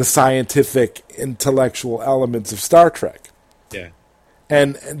the scientific, intellectual elements of Star Trek. Yeah.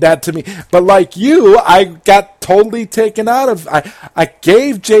 And that to me, but like you, I got totally taken out of. I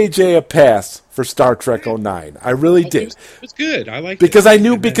gave JJ a pass for Star Trek 09. I really did. It was good. I liked because it. I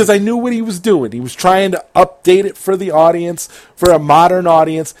knew what he was doing. He was trying to update it for the audience, for a modern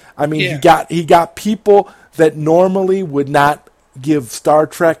audience. I mean, he got people that normally would not give Star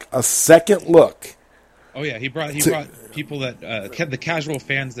Trek a second look. Oh yeah, he brought people that the casual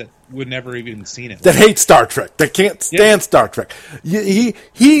fans that would never even seen it, that hate Star Trek, that can't stand Star Trek.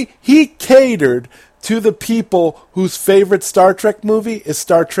 He catered to the people whose favorite Star Trek movie is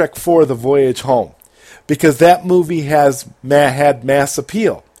Star Trek IV: The Voyage Home, because that movie had mass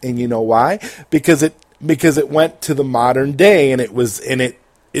appeal, and you know why? Because it went to the modern day, and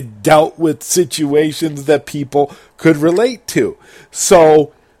it dealt with situations that people could relate to.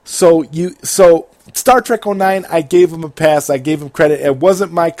 So So Star Trek '09, I gave him a pass. I gave him credit. It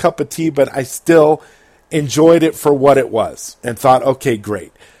wasn't my cup of tea, but I still enjoyed it for what it was and thought, okay,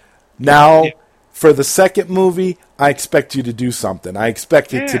 great. Now, for the second movie, I expect you to do something. I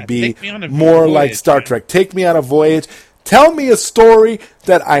expect it to be more like Star Trek. Take me on a voyage. Tell me a story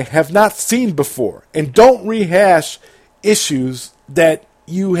that I have not seen before, and don't rehash issues that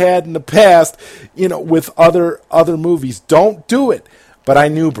you had in the past, with other movies. Don't do it. But I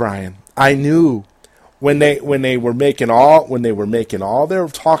knew, Brian. I knew when they were making all their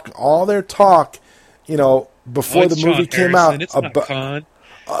talk, before the movie came out. It's not Khan.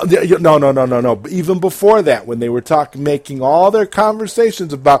 No. Even before that, when they were making all their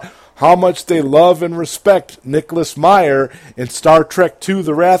conversations about how much they love and respect Nicholas Meyer in Star Trek II: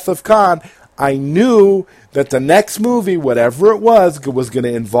 The Wrath of Khan, I knew that the next movie, whatever it was going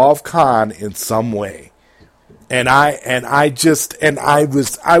to involve Khan in some way. And I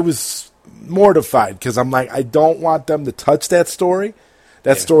was mortified because I'm like, I don't want them to touch that story.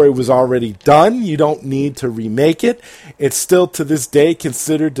 That story was already done. You don't need to remake it. It's still to this day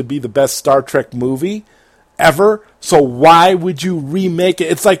considered to be the best Star Trek movie ever. So why would you remake it?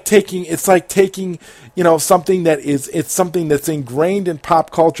 It's like taking something that's ingrained in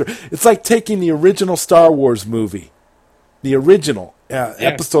pop culture. It's like taking the original Star Wars movie, the original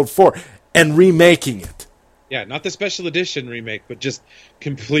Episode 4, and remaking it. Yeah, not the special edition remake, but just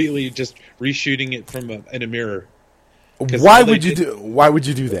completely just reshooting it from in a mirror. Why would you do that? Why would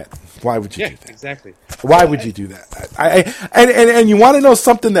you do that? Exactly. Why would you do that? And you want to know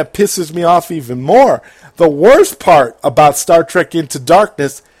something that pisses me off even more? The worst part about Star Trek Into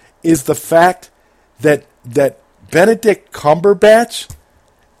Darkness is the fact that Benedict Cumberbatch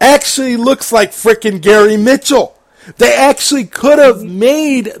actually looks like frickin' Gary Mitchell. They actually could have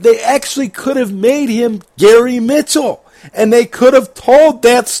made him Gary Mitchell, and they could have told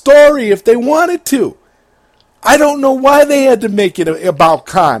that story if they wanted to. I don't know why they had to make it about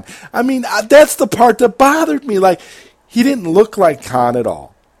Khan. I mean, that's the part that bothered me. Like, he didn't look like Khan at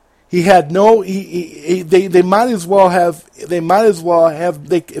all. He had no. They might as well have.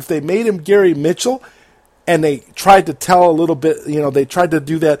 If they made him Gary Mitchell, and they tried to tell a little bit. They tried to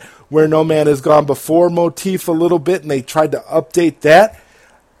do that Where No Man Has Gone Before motif a little bit, and they tried to update that.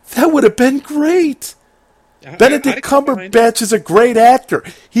 That would have been great. Benedict Cumberbatch is a great actor.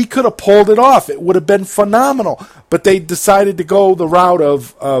 He could have pulled it off. It would have been phenomenal. But they decided to go the route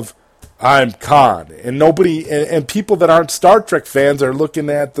of I'm Khan. And nobody and people that aren't Star Trek fans are looking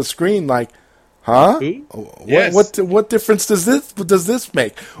at the screen like, huh? Yes. What difference does this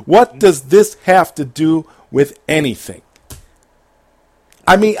make? What does this have to do with anything?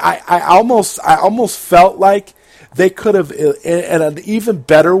 I mean, I almost felt like they could have, and an even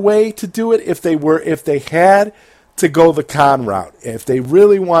better way to do it if they had to go the Khan route. If they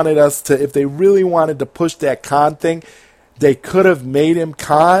really wanted to push that Khan thing, they could have made him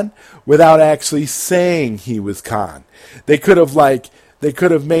Khan without actually saying he was Khan. They could have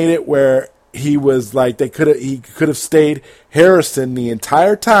made it where he was like, he could have stayed Harrison the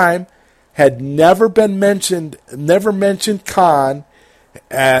entire time, had never mentioned Khan.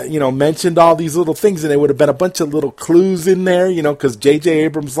 Mentioned all these little things, and there would have been a bunch of little clues in there, because J.J.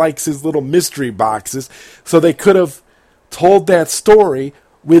 Abrams likes his little mystery boxes. So they could have told that story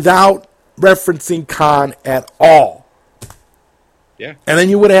without referencing Khan at all. Yeah. And then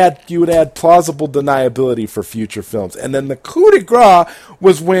you would add plausible deniability for future films. And then the coup de grace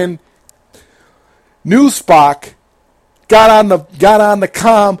was when new Spock got on the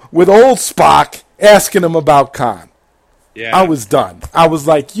comm with old Spock asking him about Khan. Yeah. I was done. I was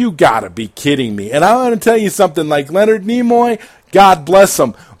like, you gotta be kidding me. And I want to tell you something, like Leonard Nimoy, God bless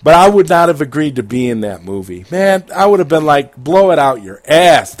him, but I would not have agreed to be in that movie. Man, I would have been like, blow it out your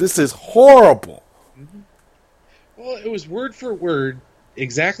ass. This is horrible. Mm-hmm. Well, it was word for word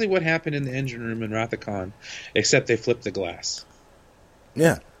exactly what happened in the engine room in Wrath of Khan, except they flipped the glass.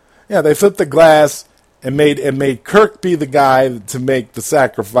 Yeah. Yeah, they flipped the glass and made Kirk be the guy to make the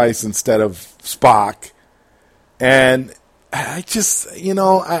sacrifice instead of Spock. And I just,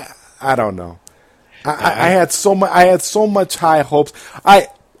 I don't know. I had so much high hopes. I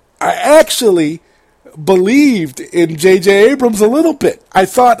actually believed in J.J. Abrams a little bit. I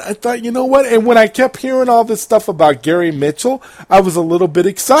thought, you know what? And when I kept hearing all this stuff about Gary Mitchell, I was a little bit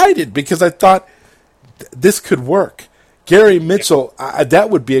excited because I thought this could work. Gary Mitchell,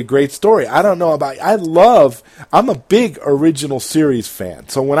 that would be a great story. I don't know about. I'm a big original series fan.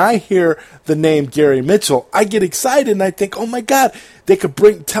 So when I hear the name Gary Mitchell, I get excited and I think, oh my God, they could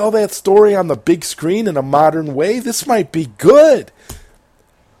tell that story on the big screen in a modern way. This might be good.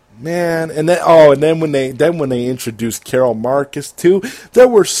 man, and then when they introduced Carol Marcus too, there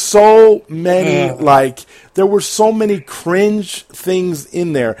were so many cringe things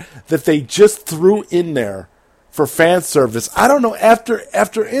in there that they just threw in there for fan service. I don't know, after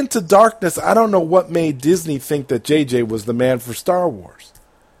Into Darkness, I don't know what made Disney think that JJ was the man for Star Wars.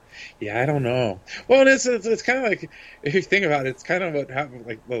 Yeah, I don't know. Well, it's kind of like, if you think about it, it's kind of what happened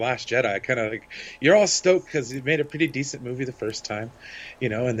like The Last Jedi. Kind of like, you're all stoked because you made a pretty decent movie the first time,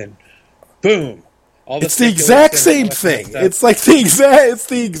 and then boom, it's the exact same thing. It's like it's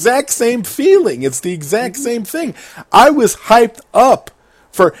the exact same feeling. It's the exact same thing. I was hyped up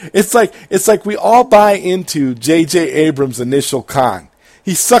for it's like we all buy into J.J. Abrams' initial con.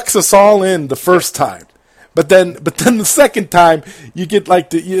 He sucks us all in the first time. But then the second time you get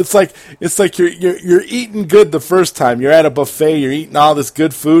it's like you're eating good the first time. You're at a buffet, you're eating all this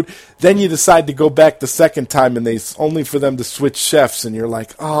good food. Then you decide to go back the second time, and only for them to switch chefs, and you're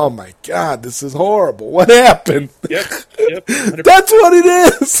like, oh my god, this is horrible. What happened? Yep. That's what it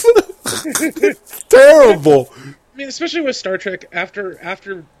is. It's terrible. I mean, especially with Star Trek,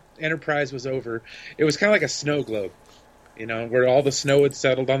 after Enterprise was over, it was kind of like a snow globe, where all the snow had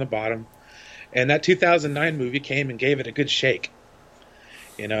settled on the bottom. And that 2009 movie came and gave it a good shake,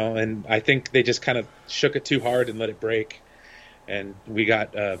 and I think they just kind of shook it too hard and let it break. And we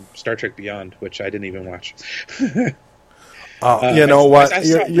got Star Trek Beyond, which I didn't even watch. You know what? I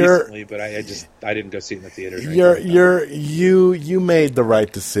saw it recently, but I didn't go see it in the theaters. You made the right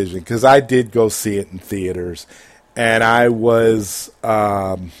decision, because I did go see it in theaters, and I was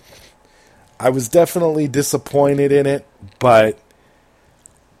definitely disappointed in it, but.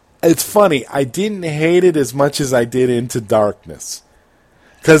 It's funny. I didn't hate it as much as I did Into Darkness,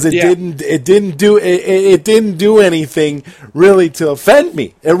 because it didn't do anything really to offend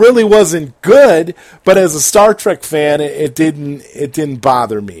me. It really wasn't good, but as a Star Trek fan, it didn't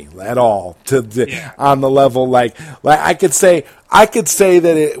bother me at all on the level like I could say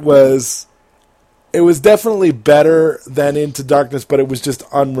that it was definitely better than Into Darkness, but it was just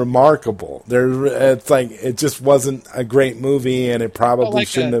unremarkable. It just wasn't a great movie, and it probably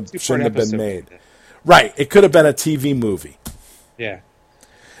shouldn't have been made. Right, it could have been a TV movie. Yeah.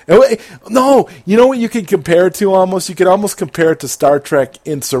 No, you know what you can compare it to almost? You could almost compare it to Star Trek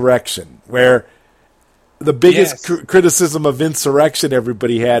Insurrection, where the biggest criticism of Insurrection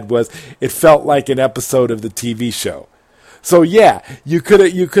everybody had was it felt like an episode of the TV show. So yeah, you could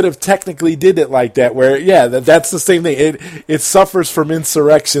have technically did it like that, where that's the same thing. It suffers from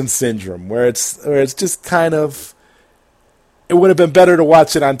insurrection syndrome, where it's just kind of. It would have been better to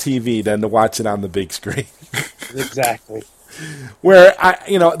watch it on TV than to watch it on the big screen. Exactly. Where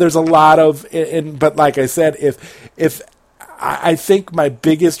there's a lot of, but like I said, if I think my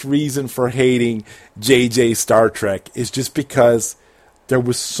biggest reason for hating JJ Star Trek is just because there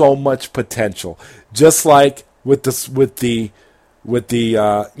was so much potential, just like. With this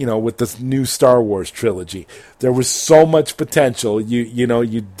new Star Wars trilogy, there was so much potential.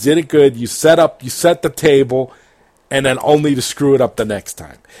 You did it good. You set the table, and then only to screw it up the next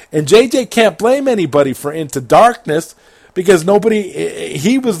time. And JJ can't blame anybody for Into Darkness, because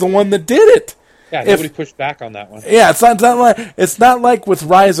he was the one that did it. Yeah, nobody pushed back on that one. Yeah, it's not like with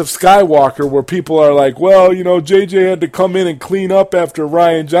Rise of Skywalker, where people are like, well, JJ had to come in and clean up after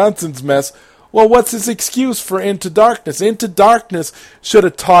Rian Johnson's mess. Well, what's his excuse for Into Darkness? Into Darkness should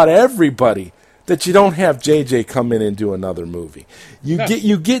have taught everybody that you don't have JJ come in and do another movie. You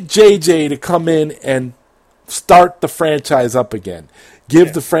get JJ to come in and start the franchise up again.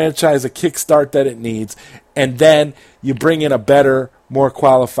 Give the franchise a kickstart that it needs, and then you bring in a better, more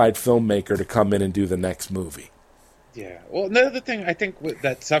qualified filmmaker to come in and do the next movie. Yeah. Well, another thing I think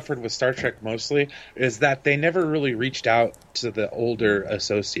that suffered with Star Trek mostly is that they never really reached out to the older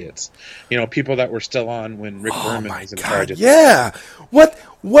associates. People that were still on when Rick Berman was in charge. Yeah. This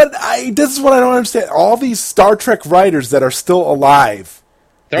is what I don't understand. All these Star Trek writers that are still alive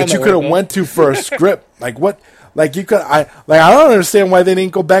that you could have went to for a script. Like what? Like you could. I don't understand why they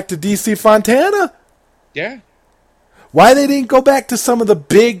didn't go back to DC Fontana. Yeah. Why they didn't go back to some of the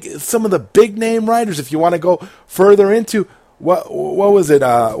big name writers? If you want to go further into what was it?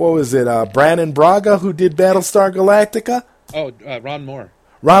 Brandon Braga, who did Battlestar Galactica. Oh, Ron Moore.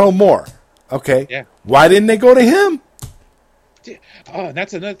 Ronald Moore. Okay. Yeah. Why didn't they go to him? Oh, and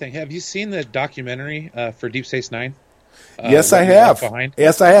that's another thing. Have you seen the documentary for Deep Space Nine? Yes, I have.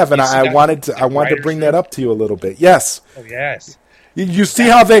 Yes, I have, and I wanted to bring that up to you a little bit. Yes. Oh, yes. You see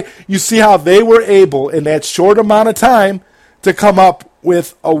how they were able in that short amount of time to come up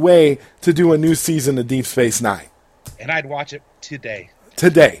with a way to do a new season of Deep Space Nine. And I'd watch it today.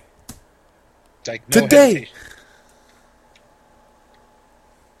 Like no today. Hesitation.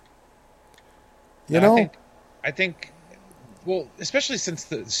 You know? I think, well, especially since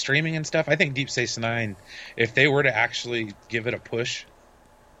the streaming and stuff, I think Deep Space Nine, if they were to actually give it a push,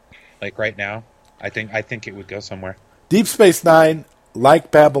 like right now, I think it would go somewhere. Deep Space Nine,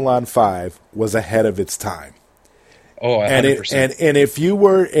 like Babylon 5, was ahead of its time. Oh, 100%. And if you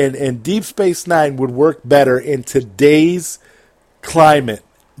were, and Deep Space Nine would work better in today's climate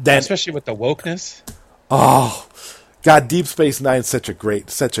than, especially with the wokeness. Oh, God, Deep Space Nine is such a great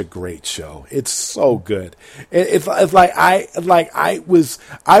show. It's so good. It's like I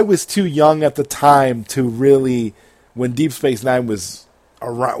was too young at the time to really, when Deep Space Nine was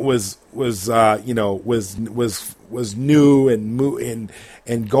new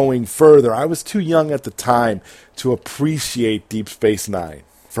and going further. I was too young at the time to appreciate Deep Space Nine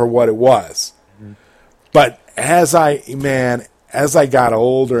for what it was. Mm-hmm. But as I got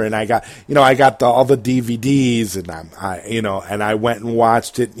older and I got all the DVDs and I went and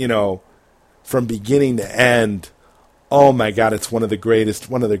watched it, from beginning to end. Oh my God, it's one of the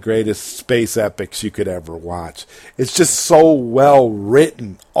greatest space epics you could ever watch. It's just so well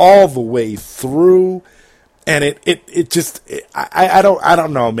written all the way through, and I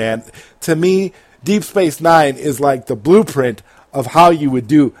don't know, man. To me, Deep Space Nine is like the blueprint of how you would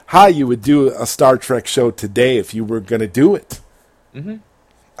do a Star Trek show today if you were going to do it. Mm-hmm.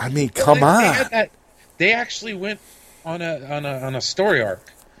 I mean, come on. They actually went on a story arc.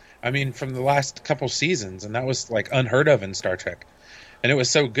 I mean, from the last couple seasons, and that was like unheard of in Star Trek. And it was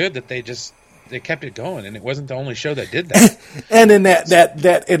so good that they kept it going, and it wasn't the only show that did that. And in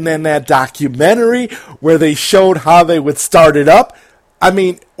that documentary where they showed how they would start it up, I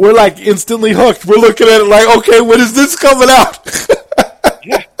mean, we're like instantly hooked. We're looking at it like, okay, when is this coming out?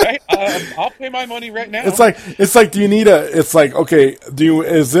 Yeah, right. I'll pay my money right now. It's like, do you need okay,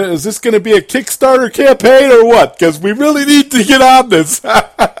 is this going to be a Kickstarter campaign or what? Because we really need to get on this.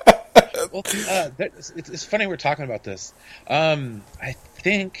 Well, it's funny we're talking about this. I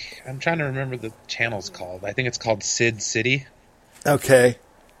think I'm trying to remember the channel's called. I think it's called Sid City. Okay.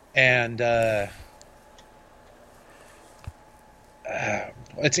 And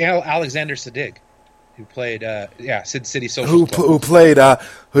it's Alexander Siddig, who played Sid City Social Club. Who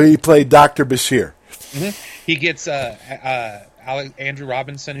played Dr. Bashir. Mm-hmm. He gets Andrew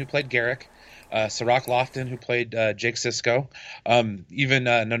Robinson, who played Garrick. Sirach Lofton, who played Jake Sisko, even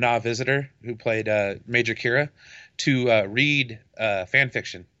Nana Visitor, who played Major Kira, to read fan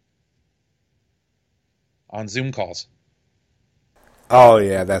fiction on Zoom calls. Oh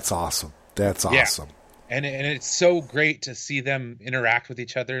yeah, that's awesome. That's awesome. Yeah. And it's so great to see them interact with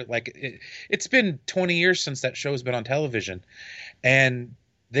each other. Like it's been 20 years since that show's been on television, and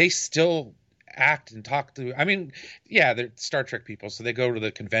they still act and talk to. I mean, yeah, they're Star Trek people, so they go to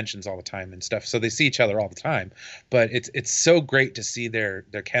the conventions all the time and stuff, so they see each other all the time. But it's so great to see their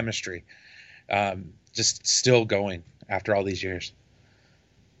chemistry just still going after all these years.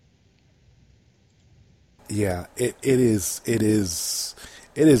 Yeah, it is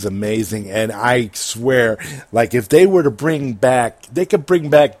amazing, and I swear, like if they were to they could bring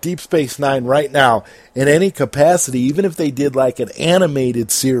back Deep Space Nine right now in any capacity, even if they did like an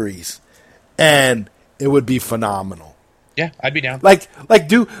animated series. And it would be phenomenal. Yeah, I'd be down.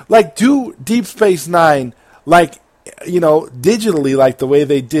 Do Deep Space Nine digitally, like the way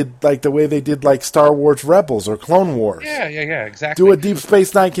they did like Star Wars Rebels or Clone Wars. Yeah, exactly. Do a Deep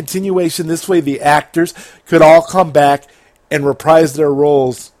Space Nine continuation. This way, the actors could all come back and reprise their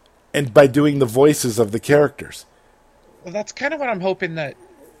roles, and by doing the voices of the characters. Well, that's kind of what I'm hoping that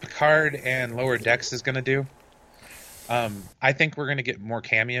Picard and Lower Decks is going to do. I think we're going to get more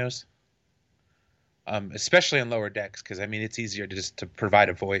cameos. Especially in Lower Decks, because I mean it's easier to provide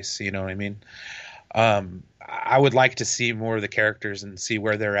a voice. You know what I mean? I would like to see more of the characters and see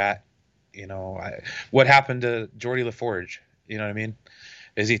where they're at. What happened to Geordi LaForge? You know what I mean?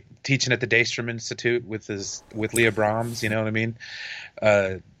 Is he teaching at the Daystrom Institute with Leah Brahms? You know what I mean?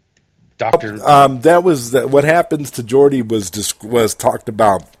 What happens to Geordi was talked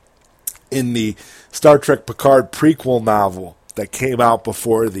about in the Star Trek Picard prequel novel that came out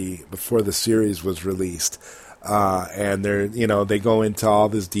before the series was released, and they go into all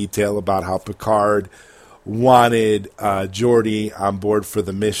this detail about how Picard wanted Geordi on board for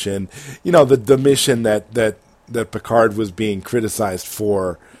the mission. The mission that Picard was being criticized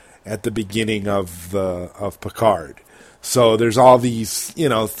for at the beginning of Picard. So there's all these,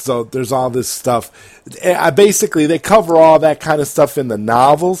 there's all this stuff. Basically, they cover all that kind of stuff in the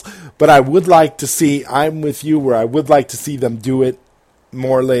novels, but I would like to see, I'm with you, where I would like to see them do it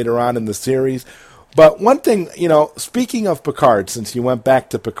more later on in the series. But one thing, speaking of Picard, since you went back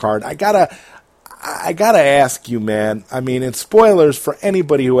to Picard, I gotta ask you, man. I mean, and spoilers for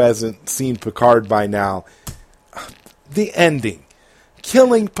anybody who hasn't seen Picard by now. The ending,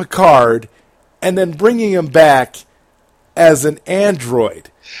 killing Picard, and then bringing him back as an android.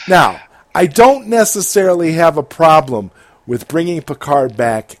 Now, I don't necessarily have a problem with bringing Picard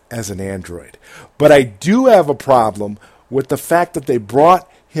back as an android, but I do have a problem with the fact that they brought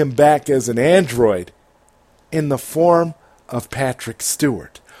him back as an android in the form of Patrick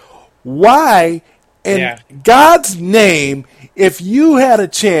Stewart. Why, in God's name, if you had a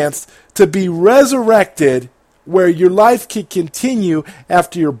chance to be resurrected where your life could continue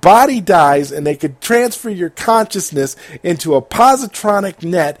after your body dies and they could transfer your consciousness into a positronic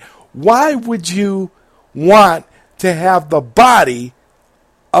net, why would you want to have the body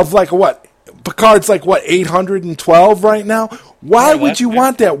of Picard's 812 right now? Why would you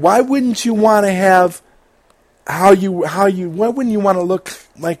want that? Why wouldn't you want to have why wouldn't you want to look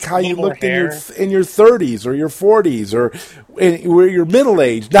like how you looked in your 30s or your 40s or where you're middle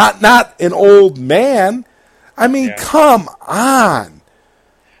aged, not an old man? I mean, come on.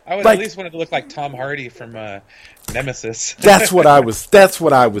 I would at least wanted to look like Tom Hardy from Nemesis. That's what I was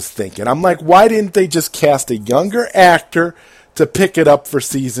thinking. I'm like, why didn't they just cast a younger actor to pick it up for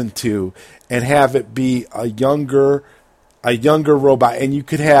season 2 and have it be a younger robot? And you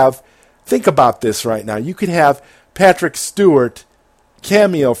could have, think about this right now, you could have Patrick Stewart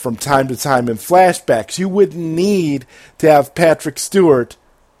cameo from time to time in flashbacks. You wouldn't need to have Patrick Stewart,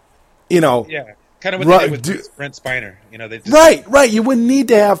 kind of what they did with Brent Spiner. Right. You wouldn't need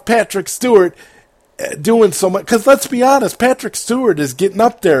to have Patrick Stewart doing so much, because let's be honest, Patrick Stewart is getting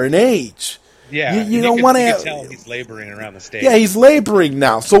up there in age. Yeah, you don't want to tell he's laboring around the stage. Yeah, he's laboring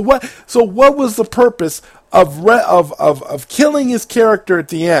now. So what was the purpose of killing his character at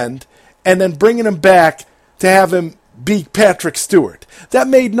the end and then bringing him back to have him be Patrick Stewart? That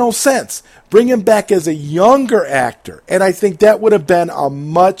made no sense. Bring him back as a younger actor, and I think that would have been a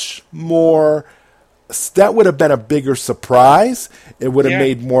bigger surprise. It would have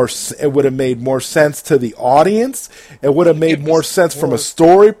made more. It would have made more sense to the audience. It would have made more sense from a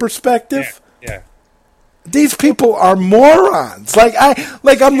story perspective. Yeah. These people are morons.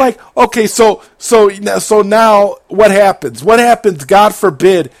 I'm like, okay, so now what happens? What happens? God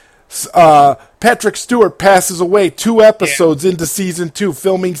forbid, Patrick Stewart passes away 2 episodes into season 2,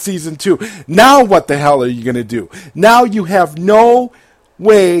 filming season 2. Now what the hell are you going to do? Now you have no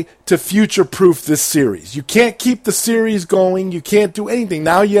way to future-proof this series. You can't keep the series going. You can't do anything.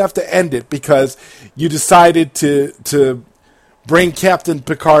 Now you have to end it because you decided to bring Captain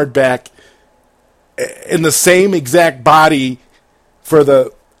Picard back in the same exact body for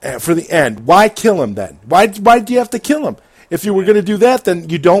the end. Why kill him then? Why do you have to kill him? If you were going to do that, then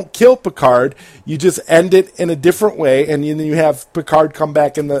you don't kill Picard. You just end it in a different way, and then you have Picard come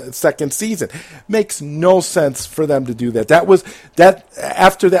back in the second season. Makes no sense for them to do that.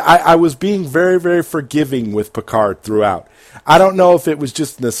 After that, I was being very, very forgiving with Picard throughout. I don't know if it was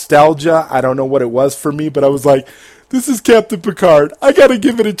just nostalgia. I don't know what it was for me, but I was like, this is Captain Picard. I gotta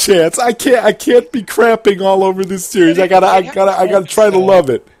give it a chance. I can't be crapping all over this series. I gotta try to love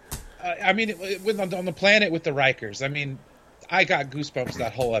it. I mean, on the planet with the Rikers. I mean, I got goosebumps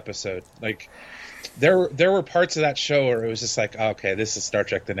that whole episode. Like, there were parts of that show where it was just like, okay, this is Star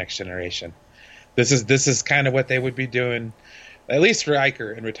Trek: The Next Generation. This is kind of what they would be doing, at least for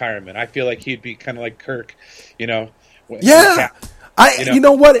Riker in retirement. I feel like he'd be kind of like Kirk, Yeah. You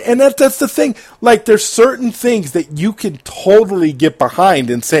know what? And that's the thing. Like, there's certain things that you can totally get behind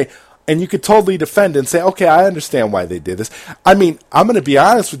and say, and you could totally defend and say, okay, I understand why they did this. I mean, I'm going to be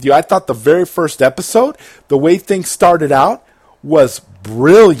honest with you. I thought the very first episode, the way things started out, was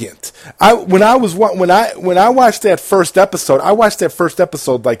brilliant. When I watched that first episode, I watched that first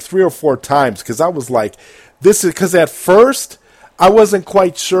episode like 3 or 4 times because I was like, this is because at first I wasn't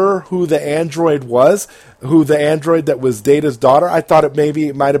quite sure who the android that was Data's daughter. I thought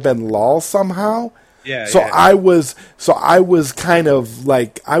it might have been Lal somehow. Yeah. I was kind of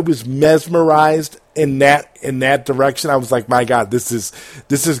like, I was mesmerized in that direction. I was like, my God, this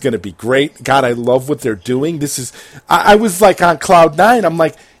is going to be great. God, I love what they're doing. I was like on cloud 9. I'm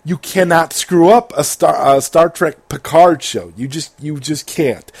like, you cannot screw up a Star Trek Picard show. You just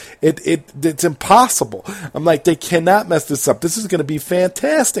can't. It's impossible. I'm like, they cannot mess this up. This is going to be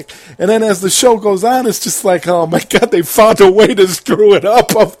fantastic. And then as the show goes on, it's just like, oh my God, they found a way to screw it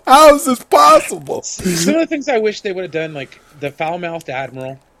up. How is this possible? Some of the things I wish they would have done, like the foul-mouthed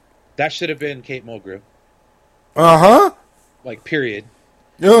Admiral, that should have been Kate Mulgrew. Like, period.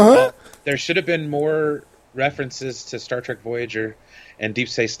 There should have been more references to Star Trek Voyager and Deep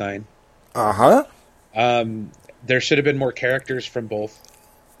Space Nine. There should have been more characters from both.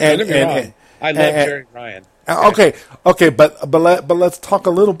 And, Don't get me wrong. I love Jerry Ryan. Okay, but let's talk a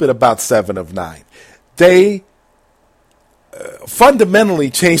little bit about Seven of Nine. They fundamentally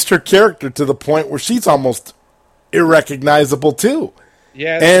changed her character to the point where she's almost irrecognizable too.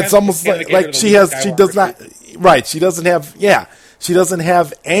 Yeah, and it's almost like she doesn't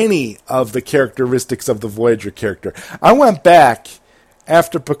have any of the characteristics of the Voyager character. I went back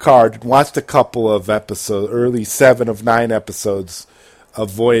after Picard and watched a couple of episodes, early 7 of 9 episodes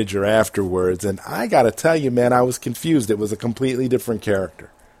of Voyager afterwards, and I gotta tell you, man, I was confused. It was a completely different character.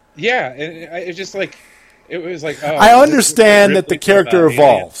 Yeah, and it's just like it was like. Oh, I understand that the character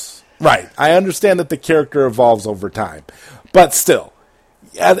evolves. Right, I understand that the character evolves over time, but still,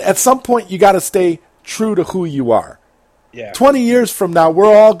 at some point, you got to stay true to who you are. Yeah. 20 years from now, we're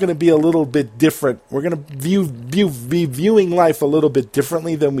all going to be a little bit different. We're going to be viewing life a little bit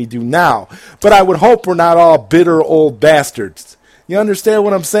differently than we do now. But I would hope we're not all bitter old bastards. You understand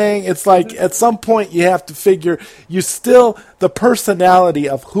what I'm saying? It's like at some point you have to figure the personality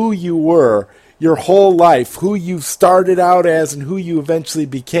of who you were your whole life, who you started out as and who you eventually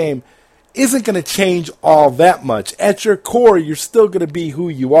became, isn't going to change all that much. At your core, you're still going to be who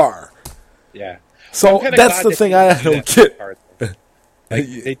you are. Yeah. So that's the thing I don't get.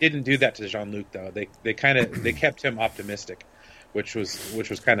 They didn't do that to Jean-Luc though. They kept him optimistic, which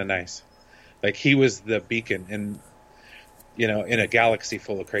was kind of nice. Like he was the beacon in a galaxy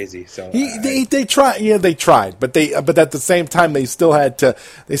full of crazy. So they tried, but at the same time they still had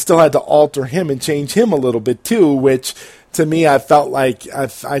to alter him and change him a little bit too, which to me I felt like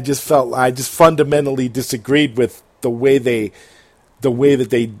I just fundamentally disagreed with the way that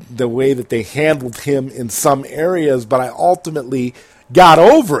they handled him in some areas, but I ultimately got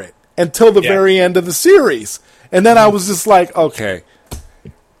over it until the very end of the series. And then I was just like, okay,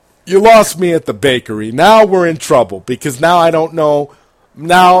 you lost me at the bakery. Now we're in trouble because now I don't know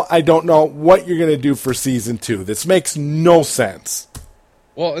what you're going to do for season 2. This makes no sense.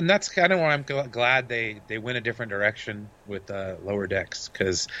 Well, and that's kind of why I'm glad they went a different direction with Lower Decks,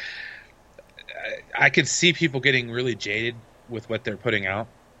 because I could see people getting really jaded with what they're putting out,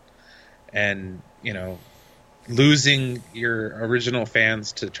 and losing your original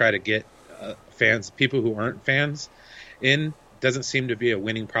fans to try to get people who aren't fans in doesn't seem to be a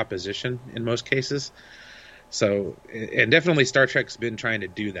winning proposition in most cases. So, and definitely Star Trek's been trying to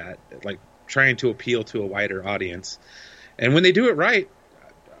do that, like trying to appeal to a wider audience, and when they do it right,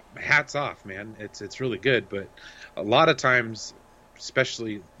 hats off, man. It's really good. But a lot of times,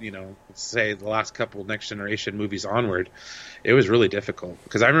 especially say the last couple Next Generation movies onward, it was really difficult,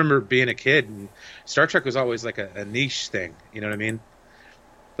 because I remember being a kid and Star Trek was always like a niche thing. You know what I mean?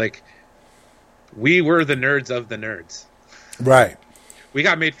 Like, we were the nerds of the nerds. Right. We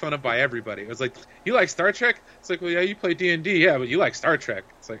got made fun of by everybody. It was like, you like Star Trek? It's like, well, yeah, you play D&D, yeah, but you like Star Trek.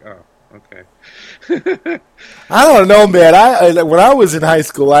 It's like, oh, okay. I don't know, man. When I was in high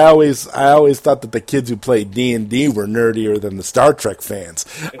school, I always thought that the kids who played D&D were nerdier than the Star Trek fans.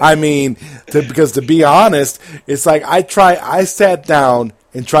 I mean, because to be honest, it's like I sat down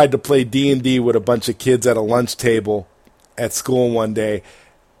and tried to play D&D with a bunch of kids at a lunch table at school one day,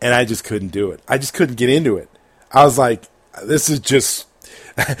 and I just couldn't do it. I just couldn't get into it. I was like, this is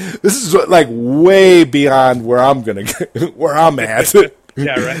like way beyond where I'm at.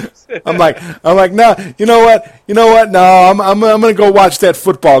 Yeah, right. I'm like, no. You know what? No, I'm gonna go watch that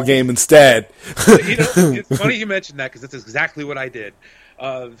football game instead. It's funny you mentioned that, because that's exactly what I did.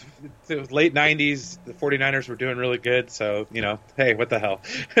 It was late '90s. The 49ers were doing really good, so hey, what the hell?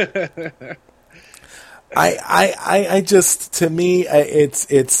 I just, to me,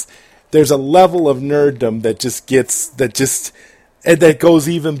 it's there's a level of nerddom that goes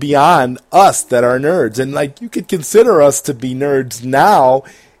even beyond us that are nerds. And like, you could consider us to be nerds now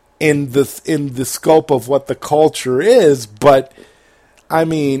in the scope of what the culture is, but I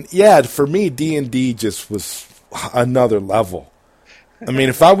mean, yeah, for me D&D just was another level. I mean,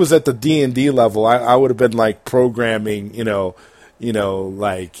 if I was at the D&D level, I would have been like programming,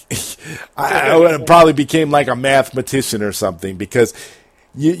 like I would have probably became like a mathematician or something, because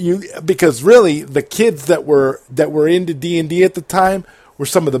because really the kids that were into D&D at the time were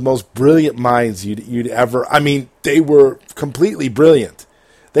some of the most brilliant minds you'd ever. I mean, they were completely brilliant.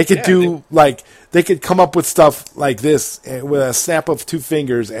 They could they could come up with stuff like this with a snap of two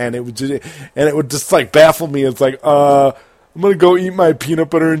fingers, and it would just like baffle me. It's like, I'm gonna go eat my peanut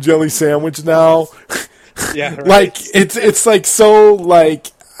butter and jelly sandwich now. Yeah, right. Like it's like, so like,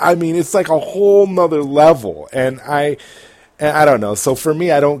 I mean, it's like a whole nother level, and I don't know. So for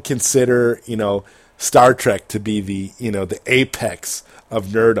me, I don't consider, Star Trek to be the apex of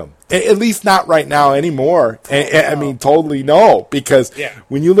nerdom. At least not right now anymore. I mean, totally no. Because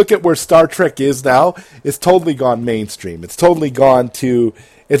when you look at where Star Trek is now, it's totally gone mainstream. It's totally gone to...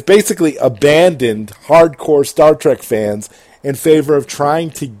 It's basically abandoned hardcore Star Trek fans in favor of trying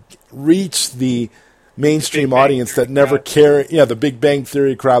to reach the mainstream audience that never cared... Yeah, the Big Bang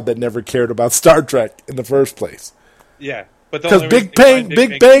Theory crowd that never cared about Star Trek in the first place. Yeah. Because Big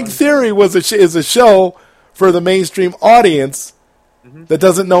Bang Theory is a show for the mainstream audience that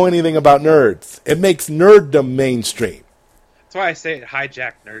doesn't know anything about nerds. It makes nerddom mainstream. That's why I say it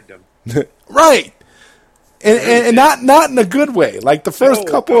hijacked nerddom. Right. And not in a good way. Like the first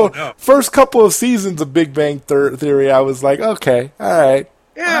couple of seasons of Big Bang Theory, I was like, okay, all right.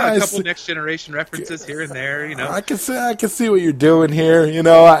 Yeah, a couple Next Generation references here and there, you know. I can see what you're doing here. You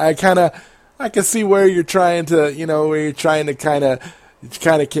know, I can see where you're trying to,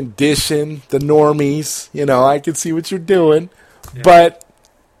 kind of condition the normies. You know, I can see what you're doing. Yeah. But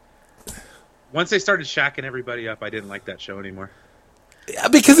once they started shacking everybody up, I didn't like that show anymore. Yeah,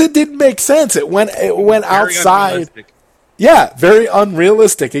 because it didn't make sense. It went outside. Unrealistic. Yeah, very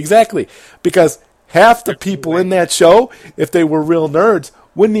unrealistic. Exactly. Because half the people in that show, if they were real nerds,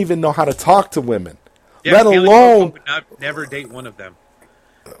 wouldn't even know how to talk to women. Yeah, let alone would never date one of them.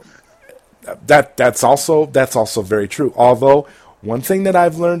 That's also very true. Although one thing that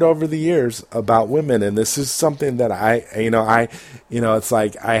I've learned over the years about women, and this is something that it's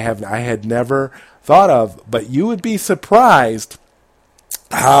like I had never thought of, but you would be surprised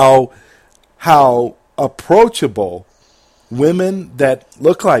how approachable women that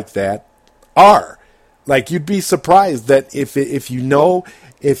look like that are. Like, you'd be surprised that if you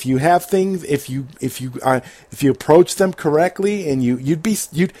have things, if you approach them correctly, and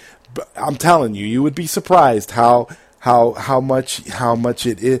I'm telling you, you would be surprised how much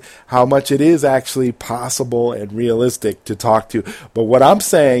it is actually possible and realistic to talk to. But what I'm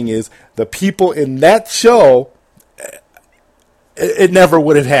saying is, the people in that show, it never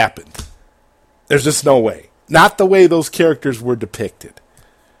would have happened. There's just no way. Not the way those characters were depicted.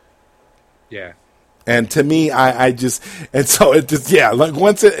 Yeah. And to me, like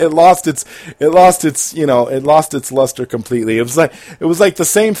once it lost its luster completely. It was like the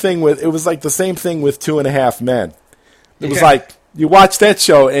same thing with 2.5 Men. It was like, you watch that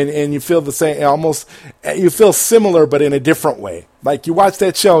show and you feel the same, almost, you feel similar, but in a different way. Like, you watch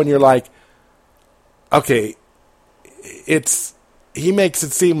that show and you're like, okay, he makes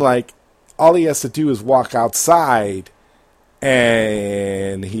it seem like all he has to do is walk outside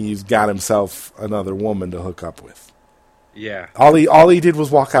and he's got himself another woman to hook up with. Yeah. All he did was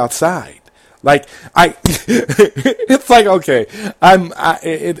walk outside. Like, it's like, okay,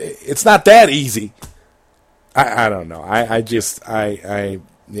 it's not that easy. I don't know. That's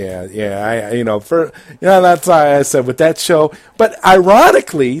why I said with that show. But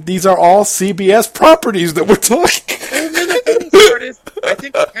ironically, these are all CBS properties that we're talking. I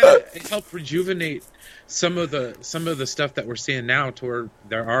think it kind of helped rejuvenate some of the stuff that we're seeing now, to where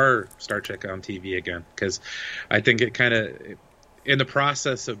there are Star Trek on TV again. Because I think it kind of, in the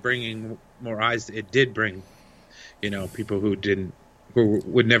process of bringing more eyes, it did bring, people who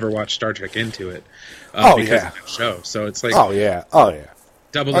would never watch Star Trek into it because of that show. So it's like,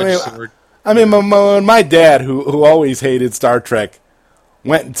 double-edged sword. I mean, my dad, who always hated Star Trek,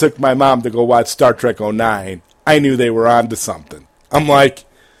 went and took my mom to go watch Star Trek 09. I knew they were onto something. I'm like,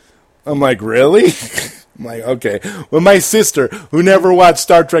 really? I'm like, okay. When my sister, who never watched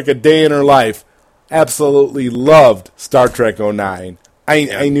Star Trek a day in her life, absolutely loved Star Trek 09.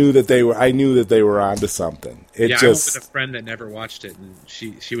 I knew that they were onto something. I went with a friend that never watched it, and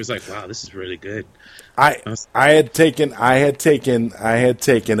she was like, "Wow, this is really good." I had taken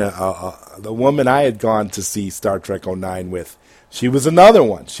the woman I had gone to see Star Trek 09 with. She was another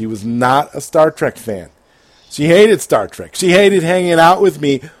one. She was not a Star Trek fan. She hated Star Trek. She hated hanging out with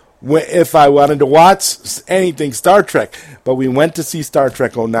me if I wanted to watch anything Star Trek. But we went to see Star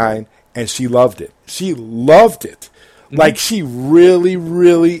Trek 09, and she loved it. She loved it. Mm-hmm. Like, she really,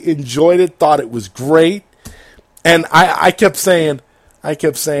 really enjoyed it, thought it was great. And I kept saying,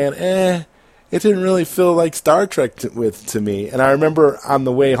 it didn't really feel like Star Trek to me. And I remember on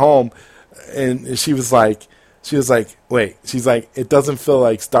the way home, and she was like, wait, she's like, it doesn't feel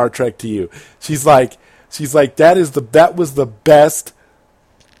like Star Trek to you. She's like, that was the best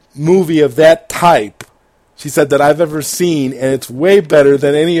movie of that type, she said, that I've ever seen, and it's way better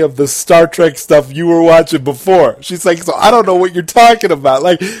than any of the Star Trek stuff you were watching before. She's like, so I don't know what you're talking about.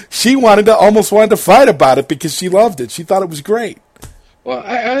 Like, she almost wanted to fight about it because she loved it. She thought it was great. Well,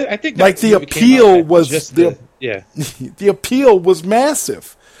 I think like the appeal was the appeal was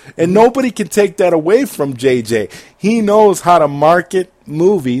massive, and nobody can take that away from JJ. He knows how to market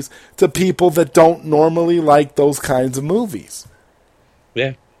movies to people that don't normally like those kinds of movies.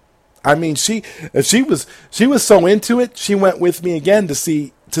 Yeah. I mean, she was so into it, she went with me again to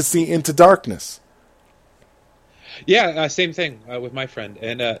see Into Darkness. Yeah, same thing with my friend,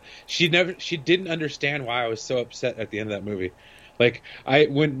 and she didn't understand why I was so upset at the end of that movie. Like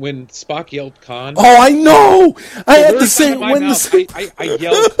when Spock yelled Khan. Oh, I know. I had the same. I yelled in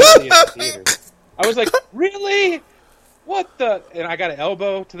the theater. I was like, really? What the? And I got an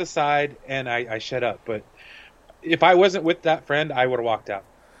elbow to the side, and I shut up. But if I wasn't with that friend, I would have walked out.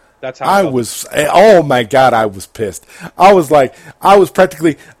 That's how I was. Oh my God, I was pissed. I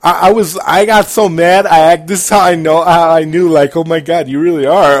got so mad. This is how I knew. Like, oh my God, you really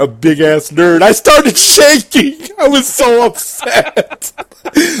are a big ass nerd. I started shaking. I was so upset.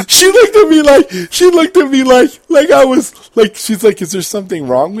 She looked at me like I was like. She's like, "Is there something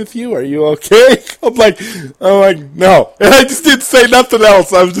wrong with you? Are you okay?" I'm like, no. And I just didn't say nothing else.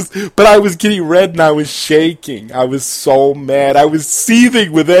 But I was getting red and I was shaking. I was so mad. I was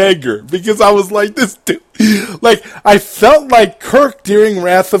seething with anger because I was like, this dude. Like, I felt like Kirk during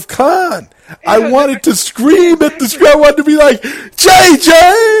Wrath of Khan. I wanted to scream at the screen. I wanted to be like,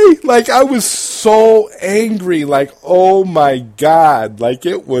 JJ! Like, I was so angry. Like, oh my God. Like,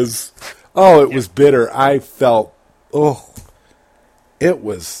 it was bitter. I felt, it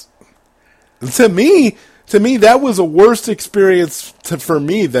was, to me, that was a worse experience for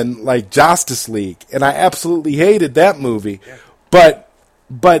me than, like, Justice League. And I absolutely hated that movie. Yeah.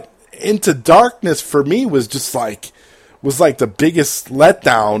 But Into Darkness for me was like the biggest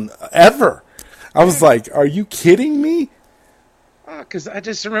letdown ever. I was like, are you kidding me? Because I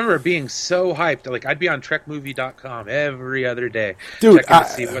just remember being so hyped. Like, I'd be on TrekMovie.com every other day. Dude,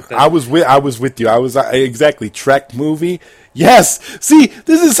 I was with you. I was exactly Trek movie. Yes. See,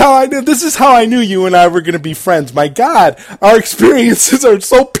 this is how I knew you and I were going to be friends. My God, our experiences are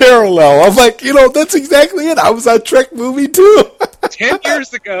so parallel. I'm like, that's exactly it. I was on Trek movie too. 10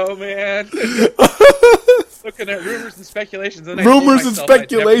 years ago, man. Looking at rumors and speculations. And rumors and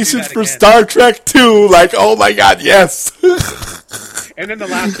speculations for Star Trek 2. Like, oh my God, yes. And then The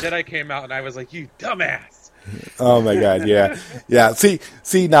Last Jedi came out, and I was like, you dumbass. Oh my God, yeah. Yeah,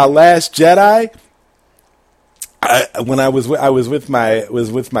 see now, Last Jedi, when I was with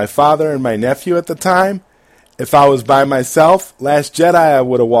my father and my nephew at the time. If I was by myself, Last Jedi, I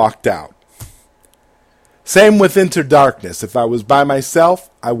would have walked out. Same with Into Darkness. If I was by myself,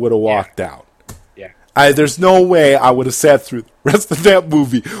 I would have walked out. Yeah. There's no way I would have sat through the rest of that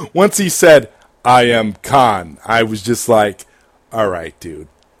movie. Once he said, "I am Khan," I was just like, "All right, dude,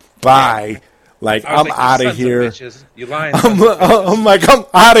 bye." Yeah. Like, I'm out of here. You lying. I'm like, I'm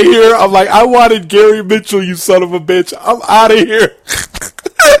out of here. I'm like, I wanted Gary Mitchell, you son of a bitch. I'm out of here.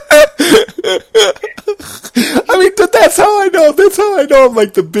 I mean, that's how I know. That's how I know I'm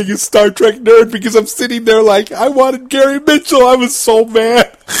like the biggest Star Trek nerd, because I'm sitting there like, I wanted Gary Mitchell. I was so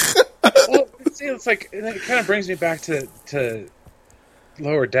mad. Well, see, it's like, it kind of brings me back to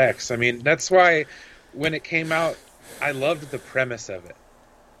Lower Decks. I mean, that's why when it came out, I loved the premise of it.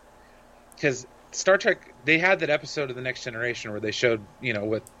 Because Star Trek, they had that episode of The Next Generation where they showed,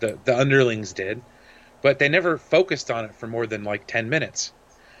 what the underlings did, but they never focused on it for more than like 10 minutes.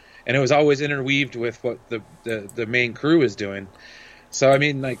 And it was always interweaved with what the main crew is doing. So I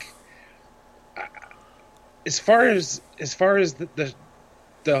mean, like, as far as the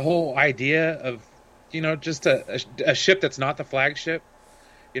whole idea of just a ship that's not the flagship,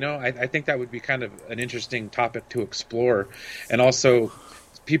 I think that would be kind of an interesting topic to explore, and also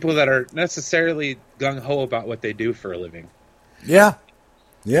people that are necessarily gung ho about what they do for a living. Yeah.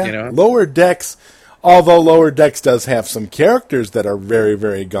 Lower Decks. Although Lower Decks does have some characters that are very,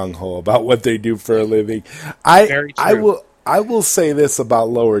 very gung-ho about what they do for a living. I will say this about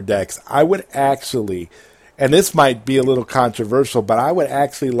Lower Decks. I would actually, and this might be a little controversial, but I would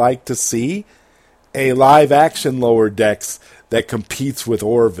actually like to see a live-action Lower Decks that competes with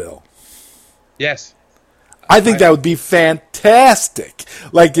Orville. Yes. I think that would be fantastic.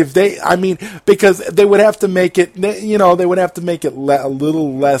 Like, if because they would have to make it, they would have to make it a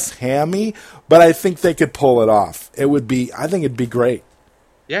little less hammy, but I think they could pull it off. I think it'd be great.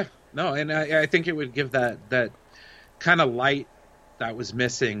 Yeah, no, and I think it would give that kind of light that was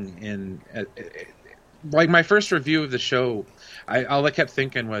missing in, like, my first review of the show. All I kept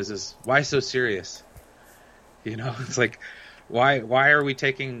thinking is why so serious? It's like, why are we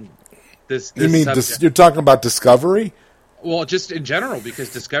taking this you mean subject? You're talking about Discovery? Well, just in general,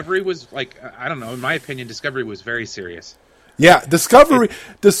 because Discovery was, like, I don't know, in my opinion, Discovery was very serious. Yeah,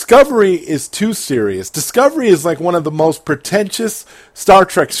 Discovery is too serious. Discovery is like one of the most pretentious Star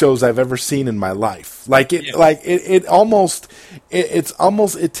Trek shows I've ever seen in my life. It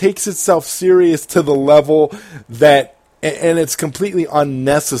takes itself serious to the level that, and it's completely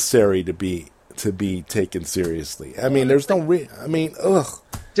unnecessary to be taken seriously. I mean, there's no ugh.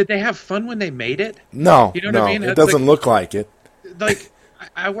 Did they have fun when they made it? No, you know what I mean? It doesn't look like it. Like,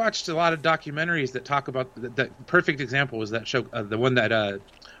 I watched a lot of documentaries that talk about the perfect example was that show, the one that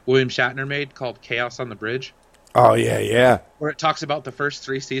William Shatner made called Chaos on the Bridge. Oh yeah. Where it talks about the first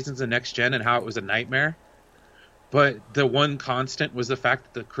 3 seasons of Next Gen and how it was a nightmare. But the one constant was the fact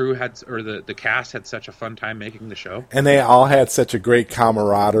that the crew the cast had such a fun time making the show. And they all had such a great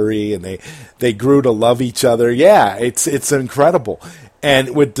camaraderie, and they grew to love each other. Yeah, it's incredible.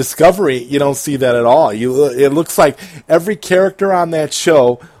 And with Discovery, you don't see that at all. It looks like every character on that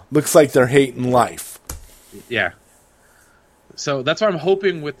show looks like they're hating life. Yeah. So that's why I'm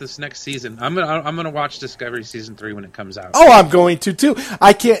hoping with this next season. I'm gonna watch Discovery season 3 when it comes out. Oh, I'm going to too.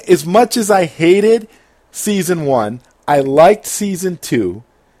 I can't. As much as I hated season 1, I liked season 2,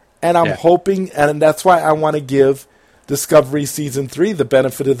 and I'm hoping, and that's why I want to give Discovery season 3 the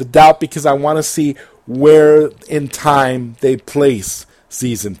benefit of the doubt, because I want to see where in time they place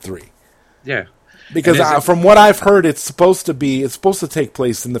season 3. Yeah, because from what I've heard, it's supposed to take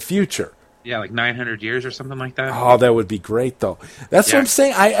place in the future. Yeah, like 900 years or something like that. Oh, that would be great, though. That's what I'm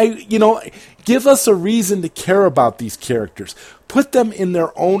saying. I give us a reason to care about these characters. Put them in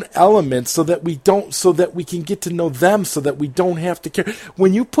their own element so that we can get to know them, so that we don't have to care.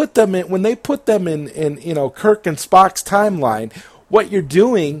 When they put them in Kirk and Spock's timeline, what you're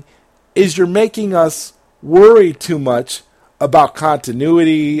doing is you're making us worry too much about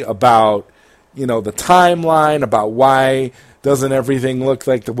continuity, about the timeline, about why doesn't everything look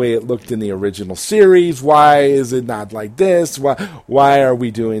like the way it looked in the original series? Why is it not like this? Why are we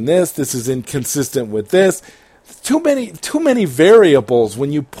doing this? This is inconsistent with this. Too many variables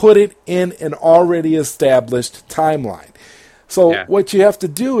when you put it in an already established timeline. So what you have to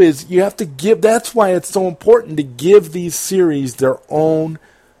do is you have to give. That's why it's so important to give these series their own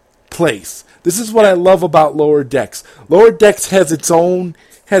place. This is what I love about Lower Decks. Lower Decks is its own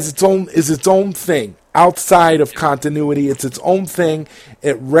thing. Outside of continuity, it's its own thing.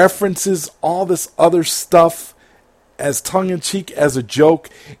 It references all this other stuff as tongue-in-cheek, as a joke.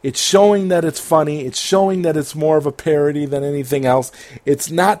 It's showing that it's funny. It's showing that it's more of a parody than anything else. It's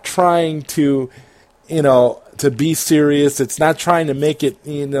not trying to be serious. It's not trying to make it,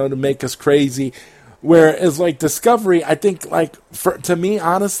 to make us crazy. Whereas, like Discovery, I think, to me,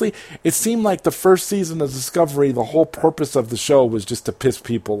 honestly, it seemed like the first season of Discovery, the whole purpose of the show was just to piss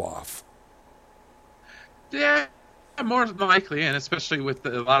people off. Yeah, more likely, and especially with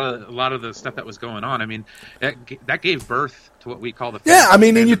a lot of the stuff that was going on. I mean, that gave birth to what we call the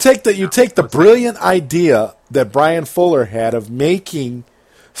and you take the brilliant idea that Brian Fuller had of making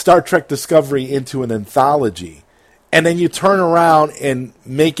Star Trek Discovery into an anthology, and then you turn around and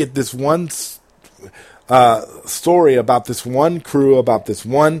make it this one story about this one crew, about this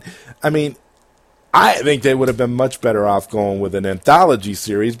one. I mean, I think they would have been much better off going with an anthology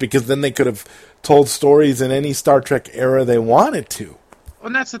series, because then they could have told stories in any Star Trek era they wanted to. Well,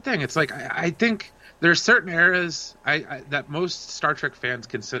 and that's the thing. It's like I think there are certain eras that most Star Trek fans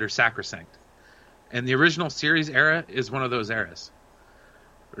consider sacrosanct, and the original series era is one of those eras.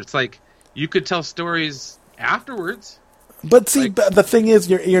 It's like you could tell stories afterwards. But see, the thing is,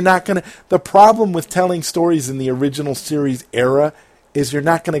 you're not going to. The problem with telling stories in the original series era is you're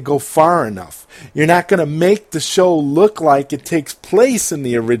not going to go far enough. You're not going to make the show look like it takes place in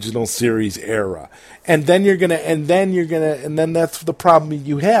the original series era. And then that's the problem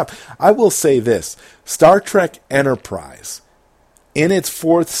you have. I will say this. Star Trek Enterprise, in its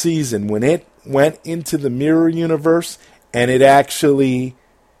 4th season, when it went into the mirror universe and it actually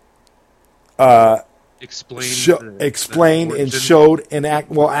explained and showed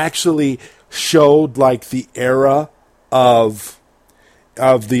actually showed like the era of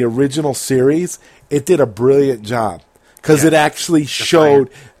the original series, it did a brilliant job, because it actually showed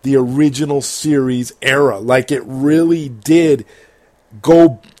the original series era. Like, it really did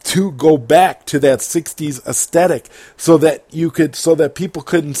go back to that 60s aesthetic, so that people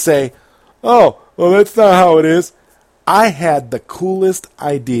couldn't say, "Oh, well, that's not how it is." I had the coolest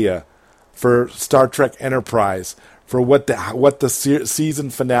idea for Star Trek Enterprise, for what the season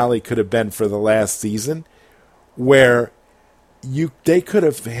finale could have been for the last season, where they could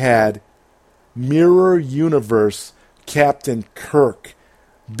have had Mirror Universe Captain Kirk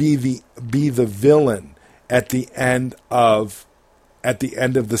be the villain at the end of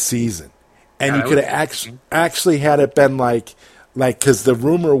the season, and you could have actually had it been like because the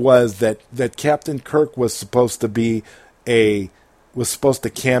rumor was that Captain Kirk was supposed to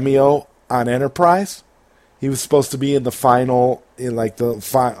cameo on Enterprise. He was supposed to be in the final,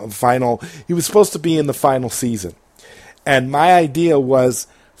 final. He was supposed to be in the final season, and my idea was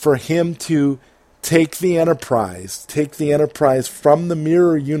for him to take the Enterprise from the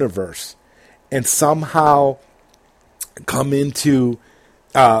mirror universe, and somehow come into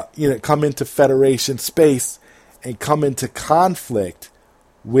Federation space and come into conflict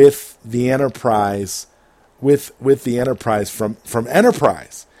with the Enterprise, with the Enterprise from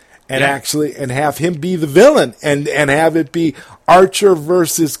Enterprise. And actually, and have him be the villain, and have it be Archer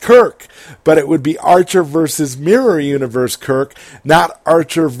versus Kirk, but it would be Archer versus Mirror Universe Kirk, not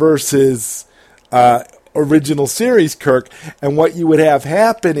Archer versus original series Kirk. And what you would have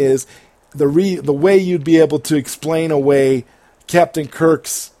happen is the way you'd be able to explain away Captain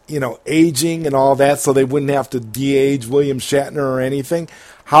Kirk's aging and all that, so they wouldn't have to de-age William Shatner or anything.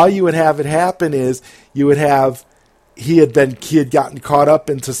 How you would have it happen is you would have. He had gotten caught up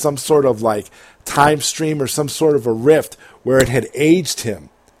into some sort of like time stream or some sort of a rift where it had aged him.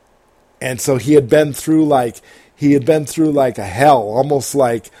 And so he had been through like a hell, almost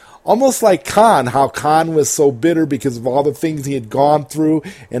like Khan, how Khan was so bitter because of all the things he had gone through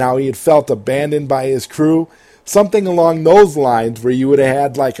and how he had felt abandoned by his crew. Something along those lines where you would have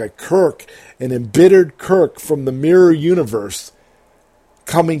had like a Kirk, an embittered Kirk from the mirror universe,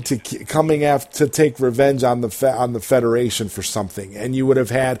 coming to take revenge on the Federation for something, and he would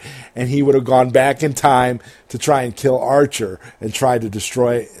have gone back in time to try and kill Archer and try to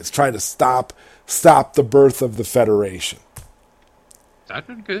stop the birth of the Federation. That'd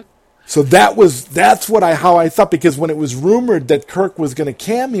been good. So that's how I thought, because when it was rumored that Kirk was going to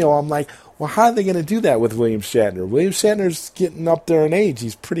cameo, I'm like, well, how are they going to do that with William Shatner? William Shatner's getting up there in age;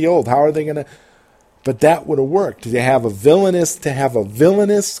 he's pretty old. How are they going to? But that would have worked to have a villainous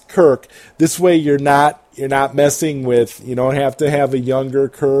Kirk. This way, you're not messing with. You don't have to have a younger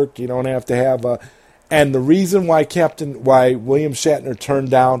Kirk. You don't have to have a. And the reason why William Shatner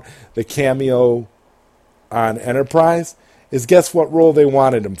turned down the cameo on Enterprise is, guess what role they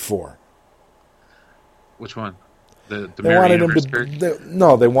wanted him for? Which one? The Mirror Universe Kirk?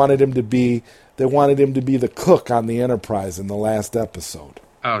 They wanted him to be the cook on the Enterprise in the last episode.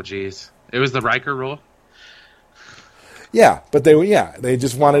 Oh, geez. It was the Riker role? Yeah, but they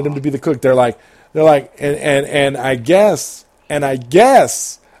just wanted him to be the cook. They're like, and I guess,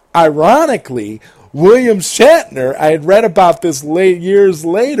 ironically, William Shatner, I had read about this years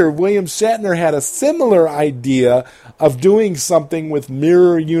later, William Shatner had a similar idea of doing something with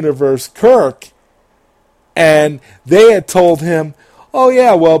Mirror Universe Kirk, and they had told him, oh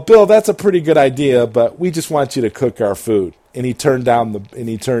yeah, well, Bill, that's a pretty good idea, but we just want you to cook our food. And he turned down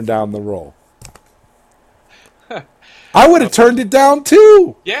the role. I would have turned it down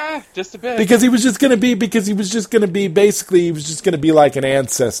too. Yeah, just a bit. Because he was just going to be like an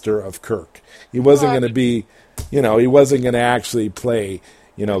ancestor of Kirk. He wasn't going to be, he wasn't going to actually play,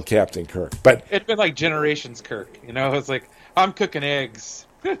 Captain Kirk. But it'd been like Generations Kirk. It's like, I'm cooking eggs.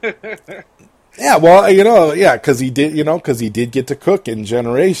 Yeah, well, because he did get to cook in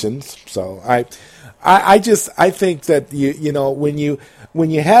Generations. So I think that when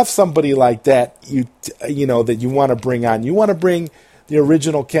you have somebody like that, that you want to bring on, you want to bring the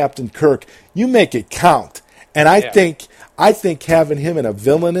original Captain Kirk, you make it count. And I think having him in a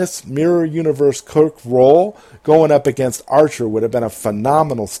villainous Mirror Universe Kirk role going up against Archer would have been a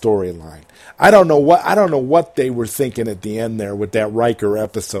phenomenal storyline. I don't know what they were thinking at the end there with that Riker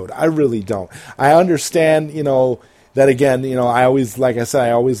episode. I really don't. I understand, that again, I always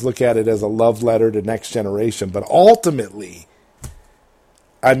look at it as a love letter to Next Generation, but ultimately,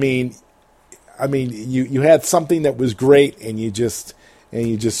 I mean, you had something that was great and you just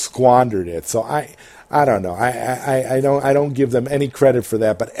squandered it. So I don't know. I don't give them any credit for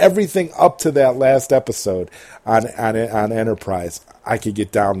that, but everything up to that last episode on Enterprise, I could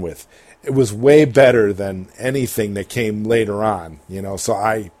get down with. It was way better than anything that came later on, So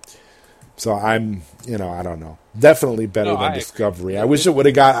I'm, I don't know. Definitely better than Discovery. I wish it would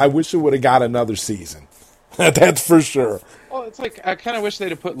have got another season. That's for sure. Well, it's like I kind of wish they'd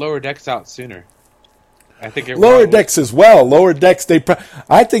have put Lower Decks out sooner. I think Lower Decks as well. Lower Decks.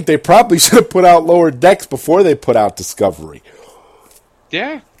 I think they probably should have put out Lower Decks before they put out Discovery.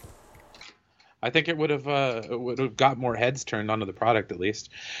 Yeah. I think it would have got more heads turned onto the product at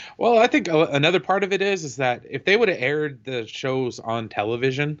least. Well, I think another part of it is that if they would have aired the shows on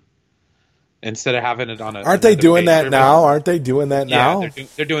television instead of having it on aren't they doing that now? Aren't they doing that now? Yeah,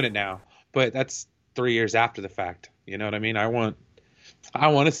 they're doing it now, but that's 3 years after the fact. You know what I mean? I want I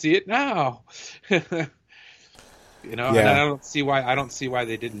want to see it now. And I don't see why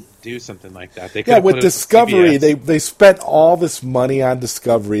they didn't do something like that. They with Discovery, they spent all this money on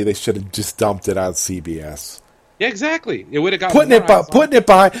Discovery. They should have just dumped it on CBS. Yeah, exactly. It would have got putting it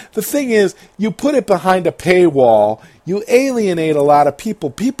behind. The thing is, you put it behind a paywall, you alienate a lot of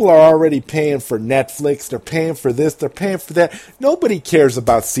people. People are already paying for Netflix. They're paying for this. They're paying for that. Nobody cares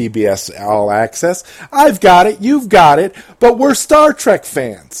about CBS All Access. I've got it. You've got it. But we're Star Trek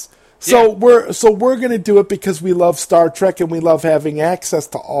fans. So we're going to do it because we love Star Trek and we love having access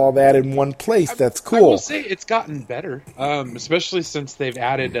to all that in one place. That's cool. I will say it's gotten better, especially since they've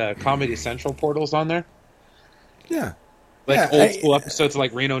added Comedy Central portals on there. Yeah, old school episodes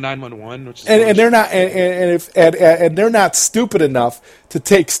like Reno 911, which is and they're not and they're not stupid enough to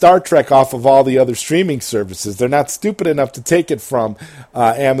take Star Trek off of all the other streaming services. They're not stupid enough to take it from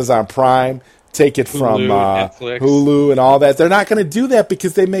Amazon Prime. Take it from Hulu and all that. They're not going to do that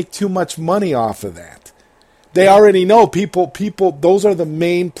because they make too much money off of that. They already know people. Those are the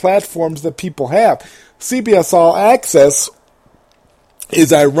main platforms that people have. CBS All Access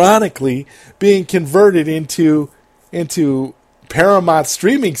is ironically being converted into Paramount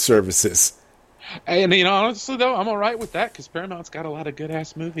streaming services. And honestly though, I'm all right with that because Paramount's got a lot of good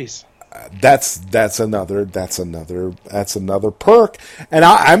ass movies. That's another perk, and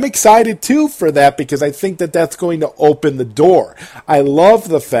I'm excited too for that because I think that's going to open the door. I love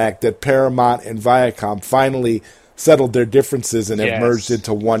the fact that Paramount and Viacom finally settled their differences and have merged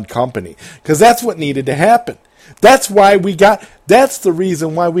into one company because that's what needed to happen. That's the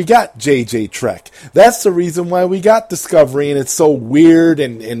reason why we got JJ Trek. That's the reason why we got Discovery, and it's so weird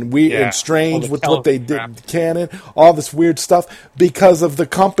and and strange with what they did canon, all this weird stuff because of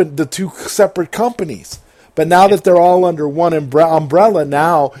the two separate companies. But now that they're all under one umbrella,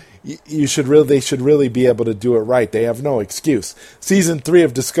 now they should really be able to do it right. They have no excuse. Season 3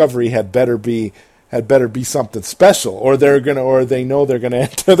 of Discovery had better be something special, or they know they're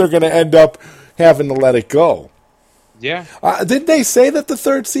gonna end up having to let it go. Yeah. Didn't they say that the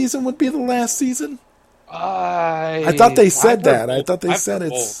third season would be the last season? I thought they said that. I thought they said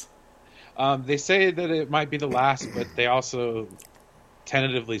it's. They say that it might be the last, but they also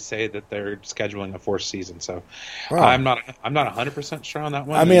tentatively say that they're scheduling a fourth season. So I'm not 100% sure on that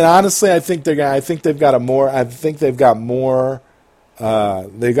one. I mean, honestly, I think they've got more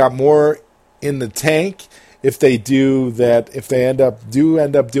in the tank if they do that. If they end up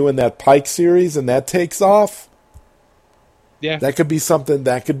doing that Pike series and that takes off. Yeah, that could be something.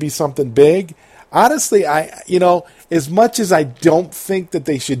 That could be something big. Honestly, as much as I don't think that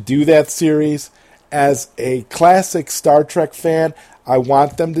they should do that series, as a classic Star Trek fan, I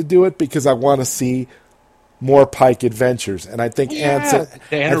want them to do it because I want to see more Pike adventures. And I think Anson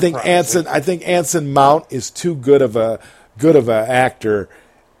Mount is too good of a actor,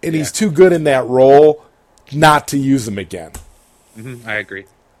 and he's too good in that role not to use him again. Mm-hmm, I agree.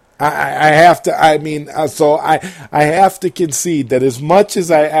 I have to. I mean, so I have to concede that as much as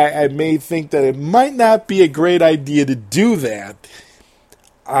I may think that it might not be a great idea to do that,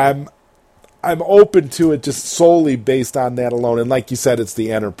 I'm open to it just solely based on that alone. And like you said, it's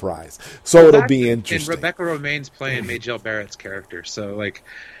the Enterprise, so it'll be interesting. And Rebecca Romijn's playing Majel Barrett's character, so like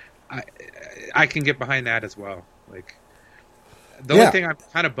I can get behind that as well. Like the only thing I'm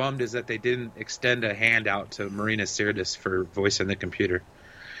kind of bummed is that they didn't extend a hand out to Marina Sirtis for voicing the computer.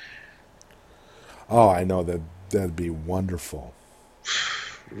 Oh, I know that'd be wonderful.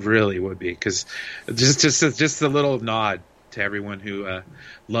 Really would be, because just a little nod to everyone who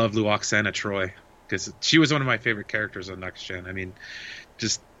loved Luoxana Troi, because she was one of my favorite characters on Next Gen. I mean,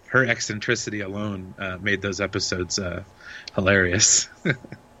 just her eccentricity alone made those episodes hilarious.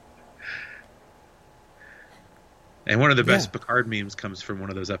 And one of the best Picard memes comes from one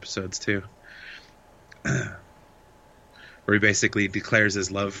of those episodes too, where he basically declares his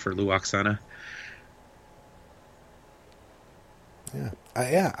love for Luoxana.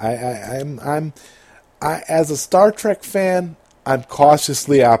 I'm as a Star Trek fan, I'm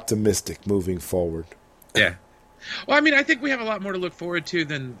cautiously optimistic moving forward. Yeah. Well, I mean, I think we have a lot more to look forward to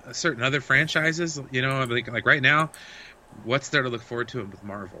than certain other franchises. You know, like right now, what's there to look forward to with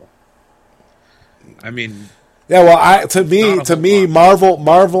Marvel? I mean, yeah. Well, to me,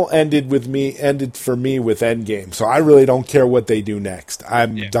 Marvel ended for me with Endgame. So I really don't care what they do next.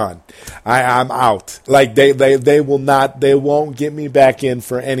 I'm done. I'm out. Like they won't get me back in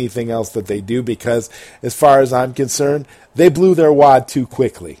for anything else that they do, because as far as I'm concerned, they blew their wad too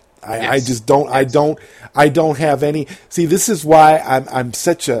quickly. I just don't. Yes. I don't have any. See, this is why I'm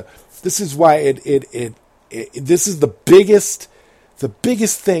such a. This is why this is the biggest. The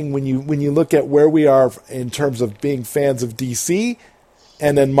biggest thing when you look at where we are in terms of being fans of DC,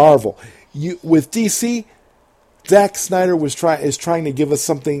 and then Marvel. With DC, Zack Snyder is trying to give us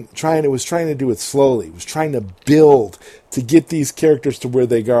something. Was trying to do it slowly. Was trying to build to get these characters to where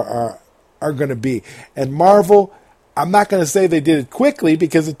they are going to be. And Marvel, I'm not going to say they did it quickly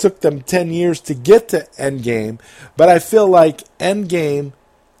because it took them 10 years to get to Endgame. But I feel like Endgame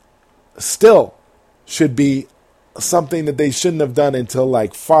still should be something that they shouldn't have done until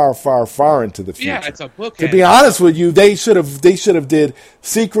like far, far, far into the future. Yeah, it's a book. To be honest with you, they should have did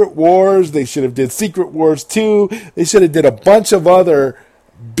Secret Wars. They should have did Secret Wars 2. They should have did a bunch of other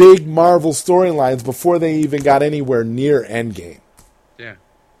big Marvel storylines before they even got anywhere near Endgame. Yeah,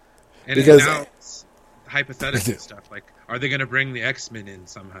 and because now it's hypothetical stuff like, are they going to bring the X-Men in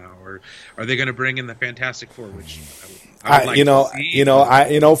somehow, or are they going to bring in the Fantastic Four? Which I would like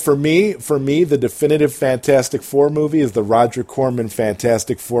to see. For me, the definitive Fantastic Four movie is the Roger Corman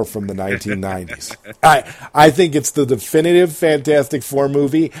Fantastic Four from the 1990s. I think it's the definitive Fantastic Four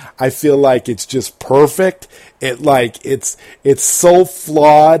movie. I feel like it's just perfect. It's so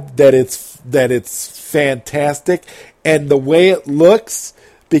flawed that it's fantastic, and the way it looks,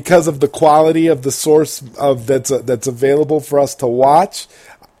 because of the quality of the source that's available for us to watch.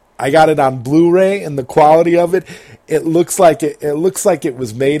 I got it on Blu-ray, and the quality of it, it looks like it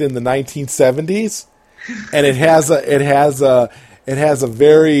was made in the 1970s, and it has a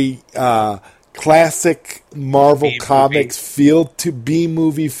very classic Marvel B-movie. Comics feel to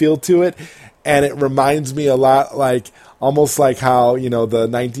B-movie feel to it, and it reminds me a lot almost like how the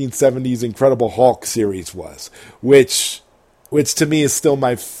 1970s Incredible Hulk series was, which to me is still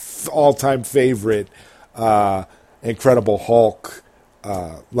my all-time favorite Incredible Hulk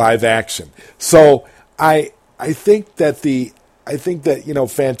live action. So I think that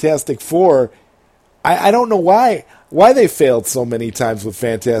Fantastic Four, I don't know why they failed so many times with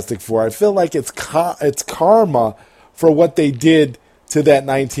Fantastic Four. I feel like it's karma for what they did to that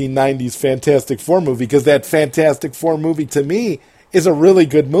 1990s Fantastic Four movie, because that Fantastic Four movie to me is a really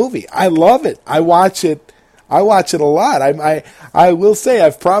good movie. I love it. I watch it a lot. I will say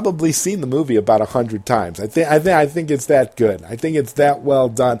I've probably seen the movie about 100 times. I think it's that good. I think it's that well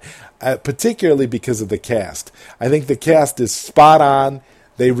done, particularly because of the cast. I think the cast is spot on.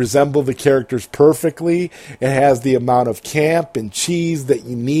 They resemble the characters perfectly. It has the amount of camp and cheese that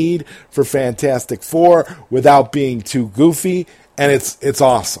you need for Fantastic Four without being too goofy, and it's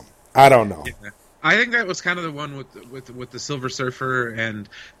awesome. I don't know. Yeah. I think that was kind of the one with the Silver Surfer and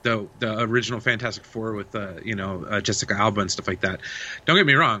the original Fantastic Four with Jessica Alba and stuff like that. Don't get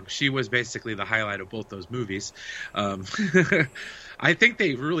me wrong, she was basically the highlight of both those movies. I think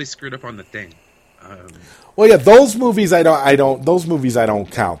they really screwed up on the Thing. Well, yeah, those movies I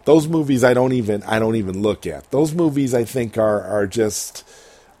don't count. Those movies I don't even look at. Those movies I think are just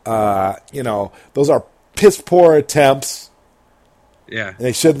those are piss poor attempts. Yeah,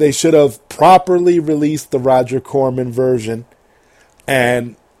 they should have properly released the Roger Corman version,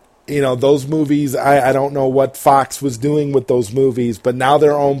 and those movies. I don't know what Fox was doing with those movies, but now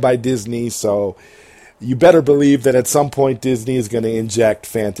they're owned by Disney, so you better believe that at some point Disney is going to inject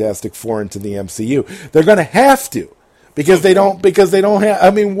Fantastic Four into the MCU. They're going to have to, because they don't have. I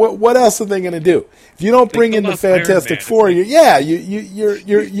mean, what else are they going to do if you don't bring in the Fantastic Four? You've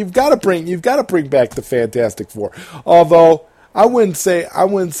got to bring back the Fantastic Four, although. I wouldn't say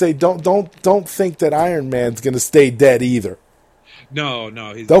don't think that Iron Man's going to stay dead either. No,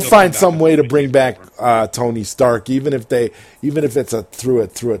 they'll find some way to bring back Tony Stark, even if it's through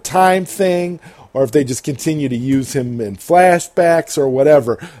a time thing, or if they just continue to use him in flashbacks or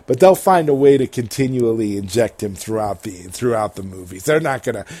whatever. But they'll find a way to continually inject him throughout the movies. They're not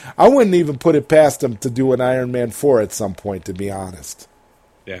gonna. I wouldn't even put it past them to do an Iron Man 4 at some point, to be honest.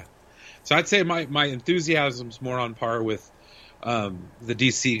 Yeah, so I'd say my enthusiasm's more on par with the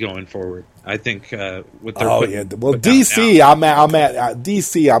DC going forward. I think with their DC,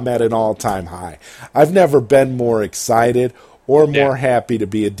 I'm at an all-time high. I've never been more excited or more happy to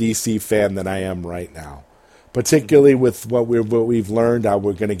be a DC fan than I am right now. Particularly with what we've learned,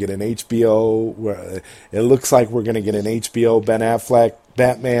 we're going to get an HBO. It looks like we're going to get an HBO Ben Affleck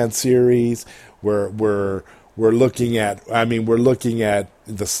Batman series. We're looking at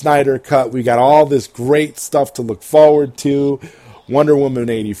the Snyder Cut. We got all this great stuff to look forward to. Wonder Woman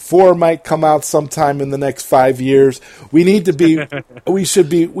 84 might come out sometime in the next 5 years. We should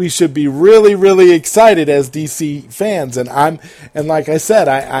be really, really excited as DC fans. And like I said,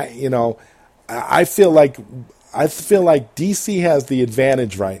 I feel like DC has the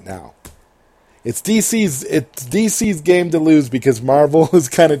advantage right now. It's DC's game to lose because Marvel is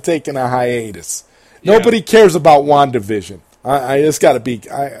kind of taking a hiatus. Nobody cares about WandaVision. I just got to be.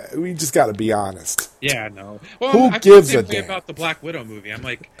 We just got to be honest. Yeah, no. Well, Who I gives feel a the same way damn? about the Black Widow movie. I'm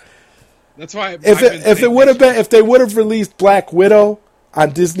like, that's why. If they would have released Black Widow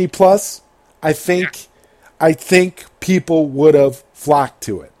on Disney Plus, I think people would have flocked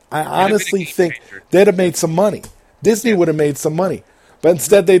to it. I honestly think they'd have made some money. Disney would have made some money. But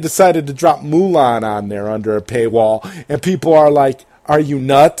instead they decided to drop Mulan on there under a paywall, and people are like, are you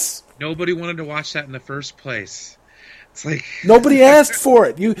nuts? Nobody wanted to watch that in the first place. It's like Nobody asked for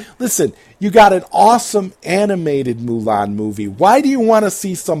it. You listen, you got an awesome animated Mulan movie. Why do you want to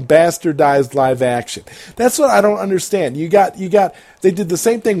see some bastardized live action? That's what I don't understand. You got they did the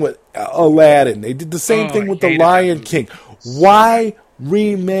same thing with Aladdin. They did the same thing with The Lion King. Why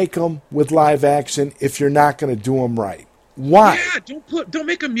remake them with live action if you're not going to do them right? Why? Yeah, don't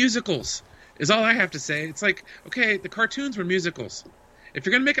make them musicals. Is all I have to say. It's like, okay, the cartoons were musicals. If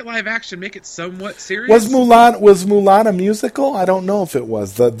you're gonna make it live action, make it somewhat serious. Was Mulan a musical? I don't know if it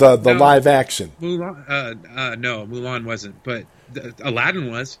was the live action. Mulan, no, Mulan wasn't, but Aladdin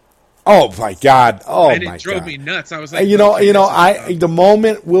was. Oh my God! Oh my God! And it drove me nuts. I was like, the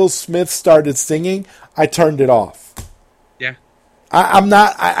moment Will Smith started singing, I turned it off. Yeah.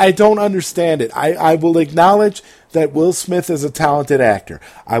 I don't understand it. I will acknowledge that Will Smith is a talented actor.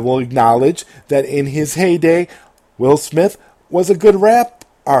 I will acknowledge that in his heyday, Will Smith was a good rap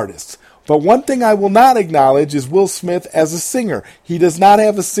artist. But one thing I will not acknowledge is Will Smith as a singer. He does not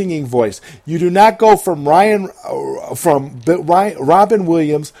have a singing voice. You do not go from Robin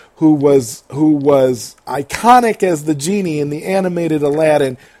Williams, who was iconic as the genie in the animated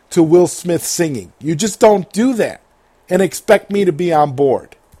Aladdin, to Will Smith singing. You just don't do that and expect me to be on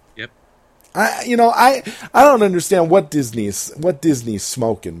board. Yep. I don't understand what Disney's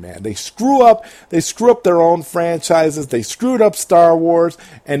smoking, man. They screw up their own franchises. They screwed up Star Wars,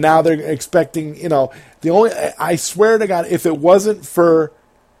 and now they're expecting, I swear to God, if it wasn't for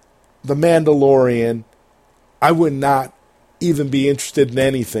The Mandalorian, I would not even be interested in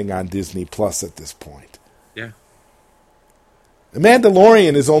anything on Disney Plus at this point. Yeah. The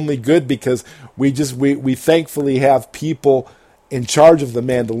Mandalorian is only good because we thankfully have people in charge of The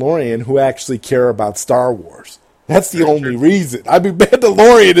Mandalorian who actually care about Star Wars. That's the only reason. I mean,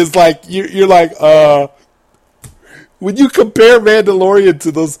 Mandalorian is like, you're like, when you compare Mandalorian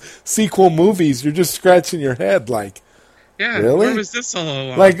to those sequel movies, you're just scratching your head like, yeah, really? Where was this all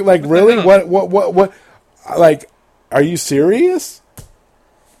along? Like really? What, like, are you serious?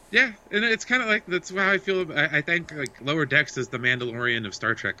 Yeah, and it's kind of like, that's how I feel. I think like Lower Decks is the Mandalorian of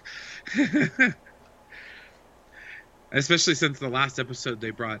Star Trek. Especially since the last episode they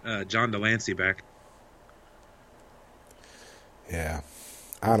brought John Delancey back. Yeah,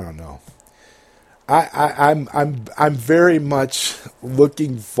 I don't know. I'm very much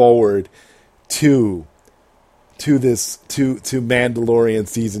looking forward to Mandalorian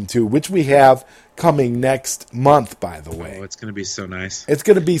season 2, which we have coming next month, by the way. Oh, it's going to be so nice. It's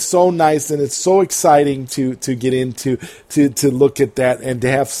going to be so nice, and it's so exciting to get into, to look at that and to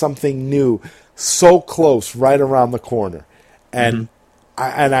have something new so close right around the corner. And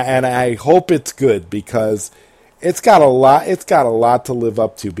I hope it's good, because it's got a lot to live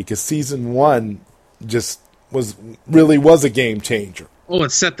up to, because season 1 just was a game changer. Oh,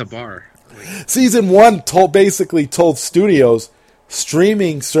 it set the bar. Season 1 basically told studios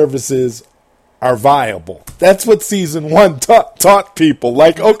streaming services are viable. That's what season 1 taught people.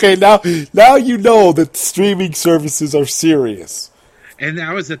 Like, okay, now you know that streaming services are serious. And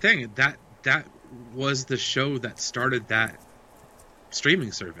that was the thing. That was the show that started that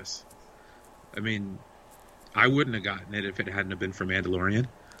streaming service. I mean, I wouldn't have gotten it if it hadn't have been for Mandalorian.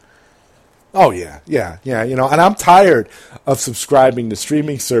 Oh, yeah. And I'm tired of subscribing to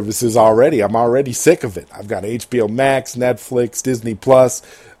streaming services already. I'm already sick of it. I've got HBO Max, Netflix, Disney Plus,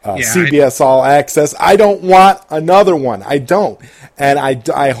 CBS All Access. I don't want another one. I don't. And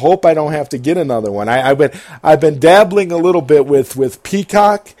I hope I don't have to get another one. I've been dabbling a little bit with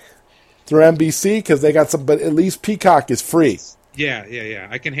Peacock through NBC, because they got some, but at least Peacock is free. Yeah.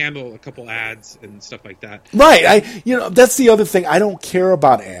 I can handle a couple ads and stuff like that. Right. That's the other thing. I don't care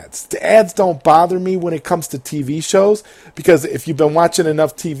about ads. The ads don't bother me when it comes to TV shows, because if you've been watching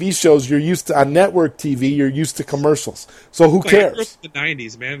enough TV shows, you're used to, on network TV, you're used to commercials. So who cares? I grew up in the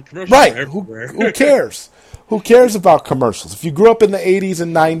 90s, man. Commercials right. are everywhere. Who cares? Who cares about commercials? If you grew up in the 80s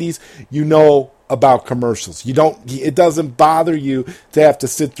and 90s, you know about commercials. It doesn't bother you to have to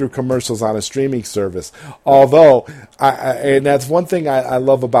sit through commercials on a streaming service. Although, and that's one thing I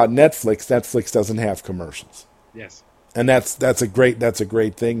love about Netflix. Netflix doesn't have commercials. Yes. And that's a great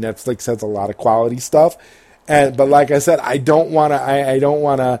thing. Netflix has a lot of quality stuff. But like I said, I don't want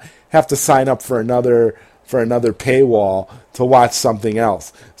to have to sign up for another for another paywall to watch something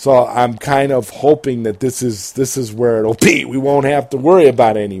else. So I'm kind of hoping that this is where it'll be. We won't have to worry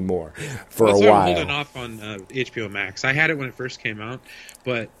about it anymore for a while. I'm holding off on HBO Max. I had it when it first came out,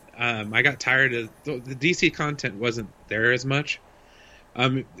 but I got tired of the DC content wasn't there as much.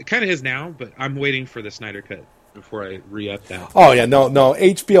 It kind of is now, but I'm waiting for the Snyder Cut before I re-up that. Oh yeah, no.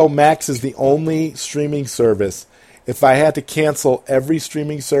 HBO Max is the only streaming service. If I had to cancel every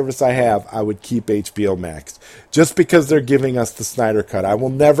streaming service I have, I would keep HBO Max. Just because they're giving us the Snyder Cut. I will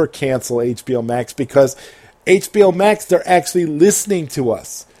never cancel HBO Max because HBO Max, they're actually listening to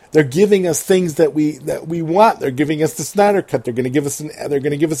us. They're giving us things that we want. They're giving us the Snyder Cut. They're going to give us a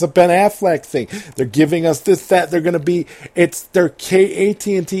Ben Affleck thing. They're giving us this, that. They're going to be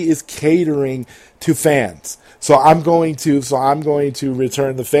AT&T is catering to fans. So I'm going to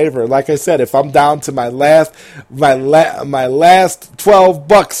return the favor. Like I said, if I'm down to my last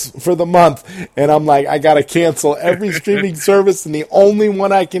 $12 for the month, and I'm like, I got to cancel every streaming service, and the only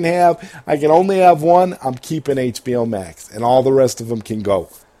one I can only have one. I'm keeping HBO Max, and all the rest of them can go,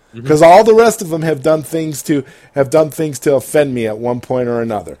 because all the rest of them have done things to offend me at one point or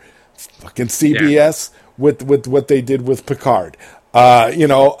another. Fucking CBS with what they did with Picard.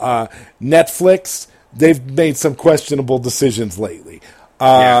 Netflix. They've made some questionable decisions lately.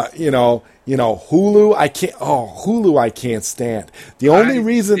 Hulu, I can't stand. The only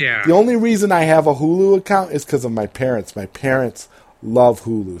reason I have a Hulu account is because of my parents. My parents love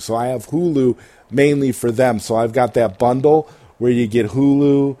Hulu, so I have Hulu mainly for them. So I've got that bundle where you get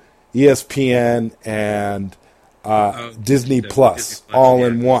Hulu, ESPN, and Disney Plus all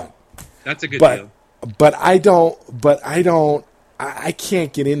in one. That's a good deal. But I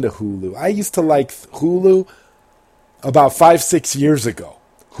can't get into Hulu. I used to like Hulu about 5-6 years ago.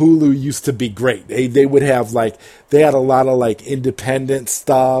 Hulu used to be great. They would have they had a lot of independent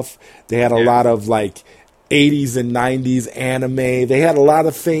stuff. They had a lot of 80s and 90s anime. They had a lot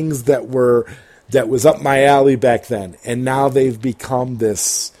of things that was up my alley back then. And now they've become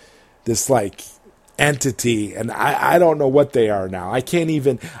this entity, and I don't know what they are now. I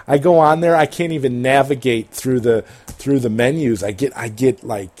go on there, I can't even navigate through the menus. I get a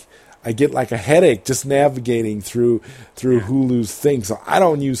headache just navigating through Hulu's thing. So I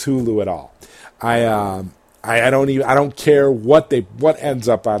don't use Hulu at all. I don't care what ends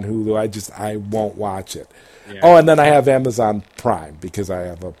up on Hulu. I won't watch it. Yeah. Oh, and then I have Amazon Prime because I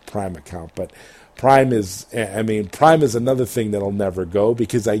have a Prime account, but Prime is another thing that'll never go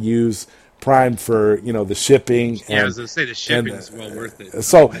because I use Prime for the shipping. I was going to say the shipping is well worth it.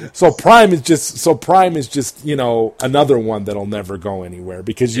 So Prime is just another one that'll never go anywhere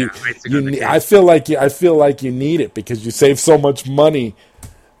because I feel like you need it because you save so much money.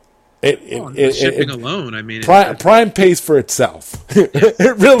 Shipping alone, Prime pays for itself.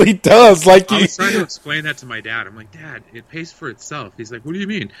 It really does. I was trying to explain that to my dad. I'm like, Dad, it pays for itself. He's like, what do you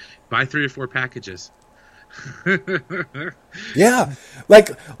mean? Buy 3 or 4 packages. Yeah,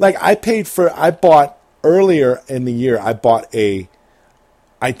 I bought earlier in the year. I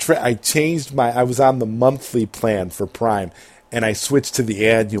was on the monthly plan for Prime, and I switched to the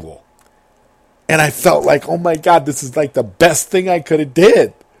annual, and I felt like, oh my God, this is the best thing I could have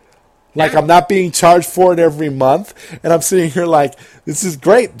did. I'm not being charged for it every month, and I'm sitting here this is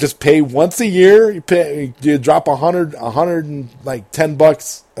great. Just pay once a year. You drop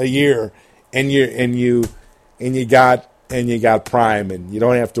 $110 a year, and you got Prime, and you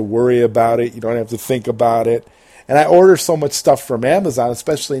don't have to worry about it. You don't have to think about it. And I order so much stuff from Amazon,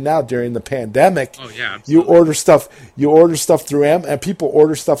 especially now during the pandemic. Oh yeah, absolutely. You order stuff through Amazon, and people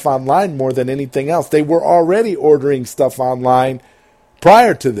order stuff online more than anything else. They were already ordering stuff online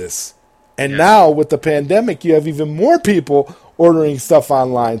prior to this. And now with the pandemic, you have even more people ordering stuff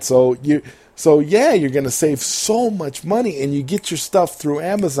online. So you're going to save so much money, and you get your stuff through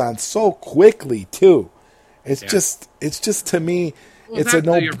Amazon so quickly too. It's just to me,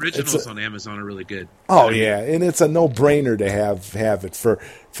 the originals on Amazon are really good. Oh yeah, and it's a no-brainer to have it for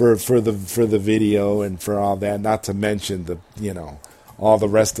the video and for all that. Not to mention all the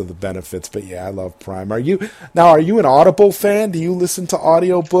rest of the benefits. But yeah, I love Prime. Are you an Audible fan? Do you listen to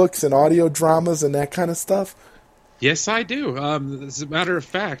audiobooks and audio dramas and that kind of stuff? Yes, I do. As a matter of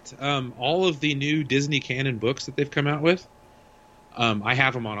fact, all of the new Disney canon books that they've come out with, I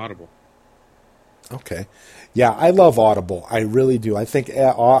have them on Audible. Okay. Yeah, I love Audible. I really do. I think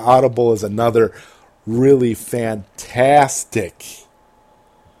Audible is another really fantastic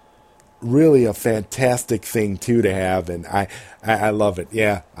thing too to have, and I love it.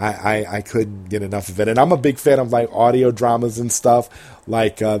 Yeah, I couldn't get enough of it, and I'm a big fan of audio dramas and stuff,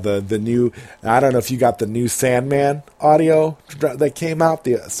 the new. I don't know if you got the new Sandman audio that came out,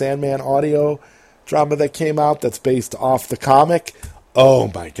 the Sandman audio drama that came out that's based off the comic.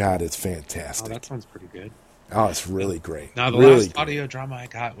 Oh my God, it's fantastic. Oh, that sounds pretty good. Oh, it's really great. Now, the really last audio drama I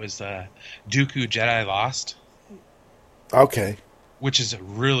got was Dooku Jedi Lost. Okay. Which is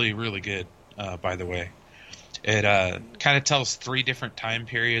really, really good, by the way. It kind of tells 3 different time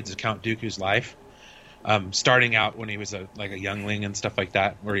periods of Count Dooku's life. Starting out when he was a youngling and stuff like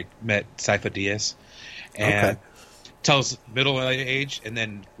that, where he met Sifo Dyas. And tells middle age and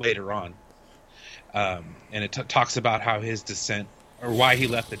then later on. And it talks about how his descent, or why he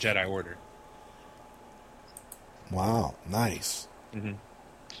left the Jedi Order. Wow, nice. Mm-hmm.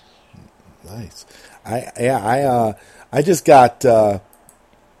 Nice. I just got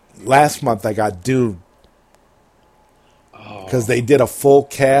last month. I got Dune because they did a full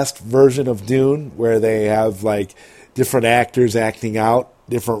cast version of Dune where they have like different actors acting out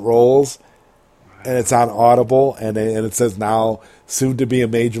different roles, and it's on Audible, and it says now soon to be a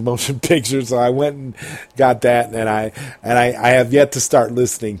major motion picture. So I went and got that, and I have yet to start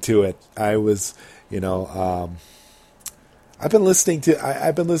listening to it. I was, I've been listening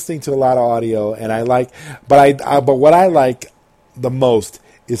to a lot of audio, and I like, but what I like the most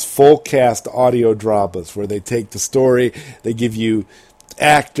is full cast audio dramas where they take the story, they give you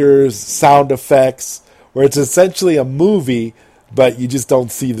actors, sound effects, where it's essentially a movie, but you just don't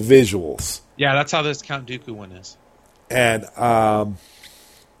see the visuals. Yeah, that's how this Count Dooku one is. And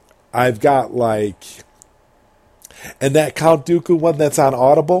I've got and that Count Dooku one that's on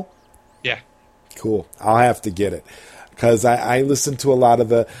Audible. Yeah, cool. I'll have to get it. Because I listen to a lot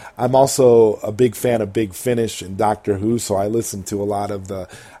of I'm also a big fan of Big Finish and Doctor Who, so I listen to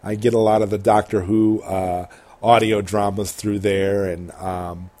I get a lot of the Doctor Who audio dramas through there, and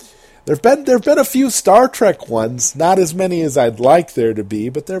there've been a few Star Trek ones, not as many as I'd like there to be,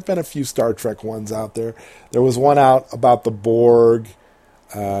 but there've been a few Star Trek ones out there. There was one out about the Borg.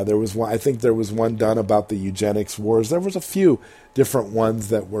 There was one. I think there was one done about the eugenics wars. There was a few different ones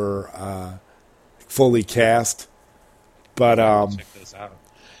that were fully cast. But check those out.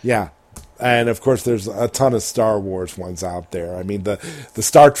 Yeah, and of course there's a ton of Star Wars ones out there. I mean the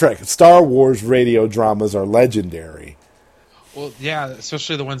Star Wars radio dramas are legendary. Well, yeah,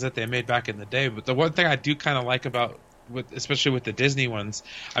 especially the ones that they made back in the day. But the one thing I do kind of like about, especially with the Disney ones,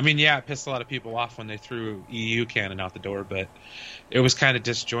 I mean, yeah, it pissed a lot of people off when they threw EU canon out the door, but it was kind of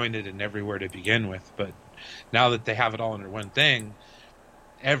disjointed and everywhere to begin with. But now that they have it all under one thing,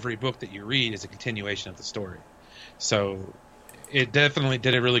 every book that you read is a continuation of the story. So it definitely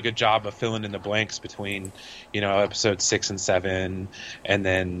did a really good job of filling in the blanks between, episodes 6 and 7, and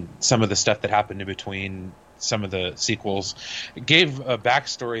then some of the stuff that happened in between some of the sequels. It gave a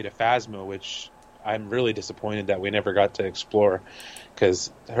backstory to Phasma, which I'm really disappointed that we never got to explore,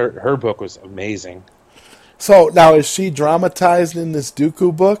 because her book was amazing. So now, is she dramatized in this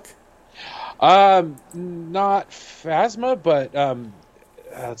Dooku book? Not Phasma, but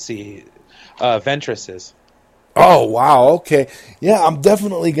let's see, Ventress is. Oh, wow, okay. Yeah, I'm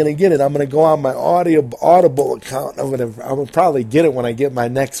definitely going to get it. I'm going to go on my Audible account. I'm going to probably get it when I get my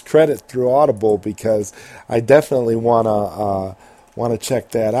next credit through Audible, because I definitely want to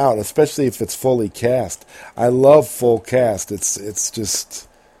check that out, especially if it's fully cast. I love full cast. It's just...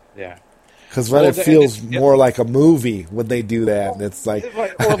 Yeah. Because then it feels more like a movie when they do that, and it's like...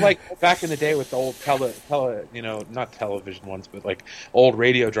 or like back in the day with the old not television ones, but like old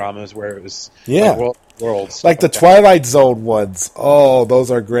radio dramas where it was worlds. Like the Twilight Zone ones. Oh, those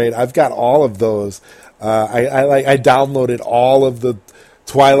are great. I've got all of those. I downloaded all of the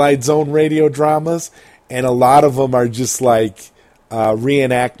Twilight Zone radio dramas, and a lot of them are just like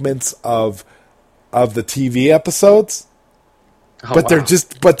reenactments of the TV episodes. Oh, but wow.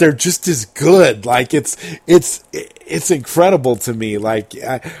 they're just as good. Like it's incredible to me. Like,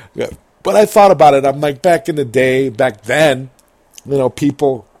 but I thought about it. I'm like, back then,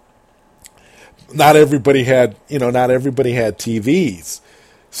 people. Not everybody had TVs,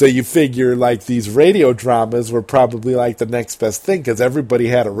 so you figure like these radio dramas were probably like the next best thing because everybody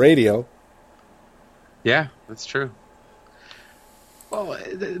had a radio. Yeah, that's true. Well,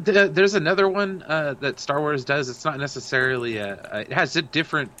 there's another one that Star Wars does. It's not necessarily it has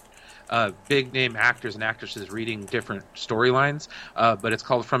different big name actors and actresses reading different storylines, but it's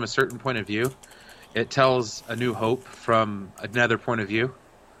called From a Certain Point of View. It tells A New Hope from another point of view.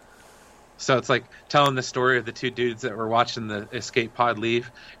 So it's like telling the story of the two dudes that were watching the escape pod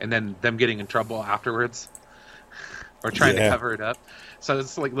leave, and then them getting in trouble afterwards, or trying to cover it up. So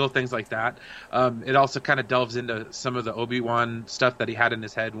it's like little things like that. It also kind of delves into some of the Obi-Wan stuff that he had in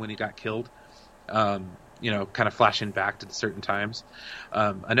his head when he got killed, kind of flashing back to certain times.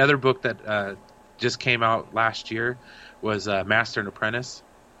 Another book that just came out last year was Master and Apprentice.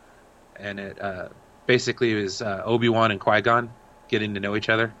 and it basically is Obi-Wan and Qui-Gon getting to know each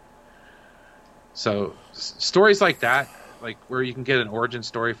other. So stories like that, like where you can get an origin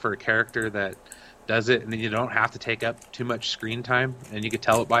story for a character that does it, and then you don't have to take up too much screen time, and you can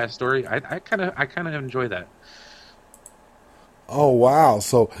tell it by a story. I kind of enjoy that. Oh wow!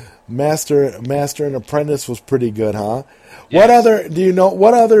 So Master and Apprentice was pretty good, huh? Yes. What other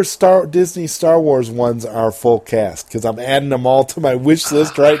what other Disney Star Wars ones are full cast? Because I'm adding them all to my wish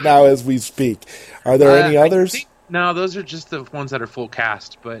list right now as we speak. Are there any others? No, those are just the ones that are full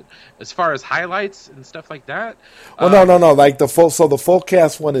cast. But as far as highlights and stuff like that, well, no. Like the full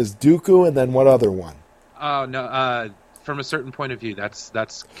cast one is Dooku, and then what other one? Oh no. From a certain point of view, that's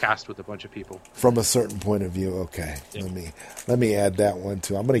cast with a bunch of people. From a certain point of view, okay. Yeah. Let me add that one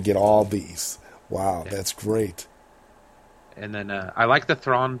too. I'm going to get all these. Wow, yeah. That's great. And then I like the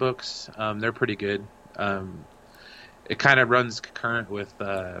Thrawn books. They're pretty good. It kind of runs concurrent with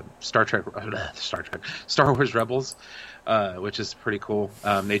Star Wars Rebels, which is pretty cool.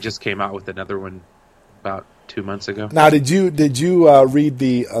 They just came out with another one about 2 months ago. Now, did you read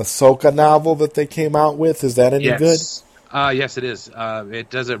the Ahsoka novel that they came out with? Is that any good? Yes, it is. It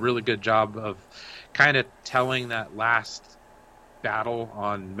does a really good job of kind of telling that last battle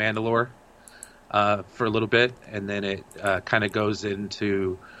on Mandalore for a little bit, and then it kind of goes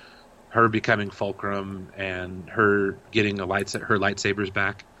into her becoming Fulcrum and her getting her lightsabers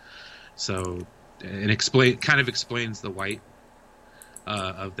back. So it kind of explains the white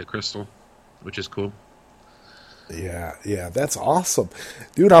of the crystal, which is cool. Yeah, that's awesome,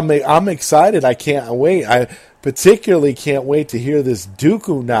 dude. I'm excited. I can't wait. I particularly can't wait to hear this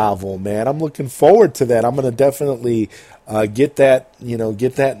Dooku novel, man. I'm looking forward to that. I'm going to definitely get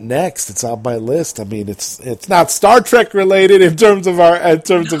that next. It's on my list. I mean, it's not Star Trek related in terms of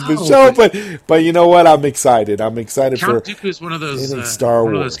the show, but you know what? I'm excited. I'm excited Count for Dooku is one of those Star Wars.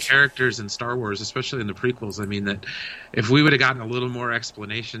 One of those characters in Star Wars, especially in the prequels. I mean, that if we would have gotten a little more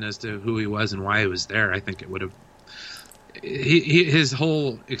explanation as to who he was and why he was there, I think it would have. His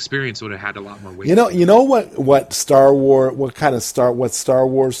whole experience would have had a lot more weight. You know what Star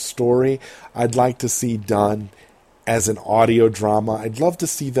Wars story I'd like to see done as an audio drama. I'd love to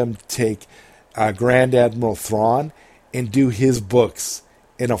see them take Grand Admiral Thrawn and do his books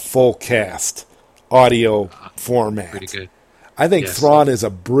in a full cast audio format. Pretty good. I think Thrawn is a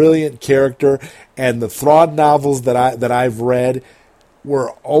brilliant character, and the Thrawn novels that I've read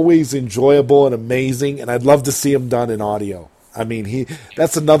were always enjoyable and amazing, and I'd love to see him done in audio. I mean,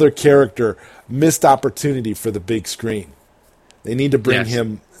 that's another character, missed opportunity for the big screen. They need to bring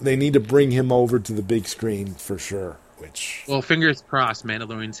him. They need to bring him over to the big screen for sure. Well, fingers crossed.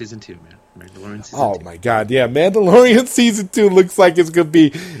 Mandalorian season 2, man. Mandalorian season 2. Oh my God, yeah, Mandalorian season 2 looks like it's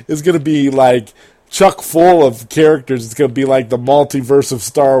gonna be like chock full of characters. It's going to be like the multiverse of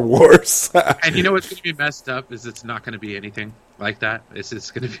Star Wars. And you know what's going to be messed up is it's not going to be anything like that. It's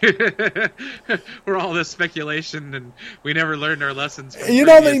just going to be we're all this speculation, and we never learned our lessons. Do you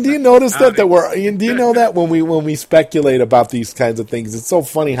notice do you know that when we speculate about these kinds of things, it's so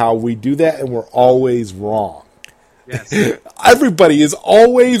funny how we do that and we're always wrong. Yes. Everybody is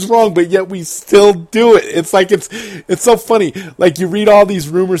always wrong, but yet we still do it. It's like it's so funny. Like you read all these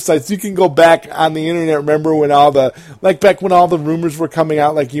rumor sites. You can go back on the internet. Remember when back when all the rumors were coming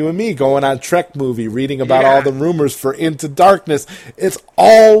out, like you and me going on Trek Movie, reading about all the rumors for Into Darkness. It's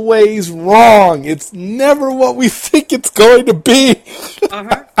always wrong. It's never what we think it's going to be.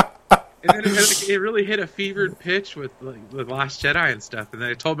 Uh-huh. And then it really hit a fevered pitch with The Last Jedi and stuff. And then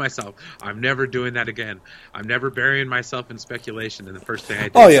I told myself, I'm never doing that again. I'm never burying myself in speculation. And the first thing I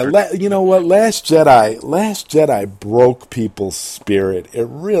did... Oh, yeah. You know what? Last Jedi broke people's spirit. It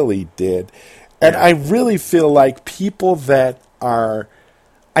really did. And I really feel like people that are...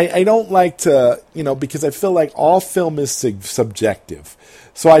 I don't like to... because I feel like all film is subjective.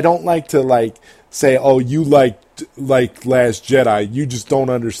 So I don't like to, say, oh, you like Last Jedi, you just don't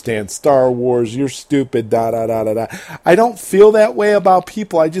understand Star Wars, you're stupid, da-da-da-da-da. I don't feel that way about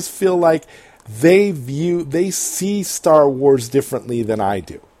people. I just feel like they see Star Wars differently than I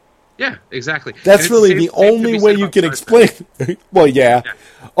do. Yeah, exactly. That's really the only way you can explain. Well, yeah.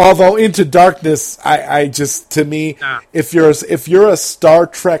 Although Into Darkness, I just, to me, if you're a Star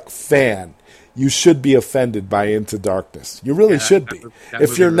Trek fan, you should be offended by Into Darkness. You really should be.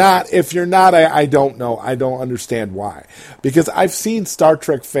 If you're not, I don't know. I don't understand why. Because I've seen Star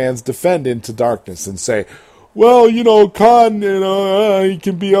Trek fans defend Into Darkness and say, well, Khan, he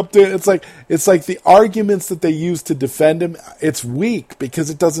can be up there. It's like the arguments that they use to defend him, it's weak because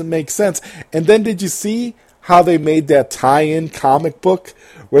it doesn't make sense. And then did you see how they made that tie-in comic book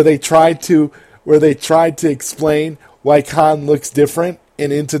where they tried to explain why Khan looks different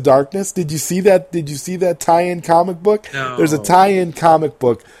in Into Darkness? Did you see that? Did you see that tie-in comic book? No. There's a tie-in comic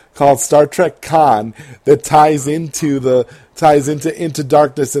book called Star Trek Khan that ties into Into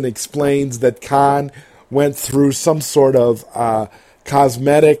Darkness and explains that Khan went through some sort of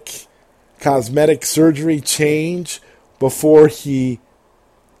cosmetic surgery change before he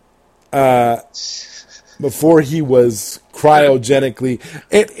was cryogenically.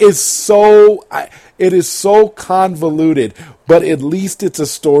 It is so convoluted, but at least it's a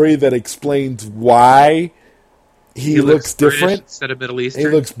story that explains why he looks different instead of Middle Eastern. He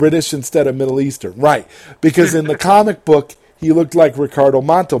looks British instead of Middle Eastern, right? Because in the comic book, he looked like Ricardo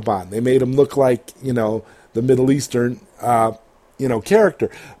Montalban. They made him look like the Middle Eastern character.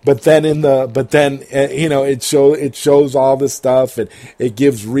 But then it shows all this stuff, and it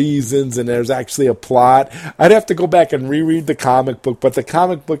gives reasons, and there's actually a plot. I'd have to go back and reread the comic book, but the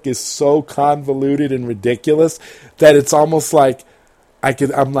comic book is so convoluted and ridiculous that it's almost like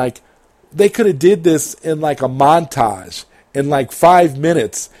I'm like, they could have did this in like a montage in like 5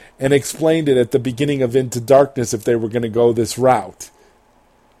 minutes and explained it at the beginning of Into Darkness if they were going to go this route.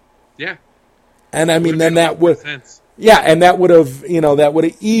 Yeah. And I mean, then that would, and that would have,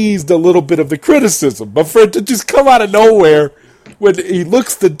 eased a little bit of the criticism. But for it to just come out of nowhere, when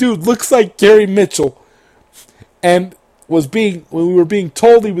the dude looks like Gary Mitchell, and when we were being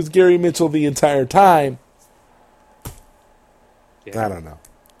told he was Gary Mitchell the entire time, I don't know.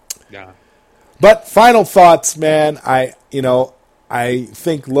 Yeah. But final thoughts, man. I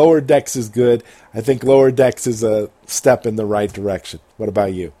think Lower Decks is good. I think Lower Decks is a step in the right direction. What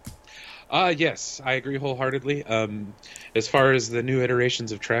about you? Yes, I agree wholeheartedly. As far as the new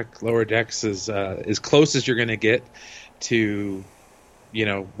iterations of Trek, Lower Decks is as close as you're going to get to,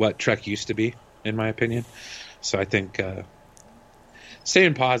 what Trek used to be, in my opinion. So I think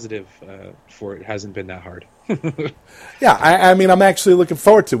staying positive for it hasn't been that hard. Yeah, I mean, I'm actually looking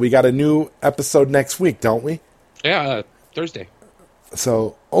forward to it. We got a new episode next week, don't we? Yeah, Thursday.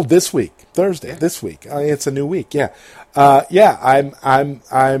 So, this week, Thursday, yeah. This week. It's a new week. Yeah, I'm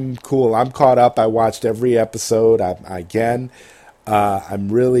cool. I'm caught up. I watched every episode. I'm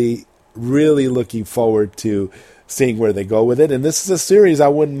really, really looking forward to seeing where they go with it. And this is a series I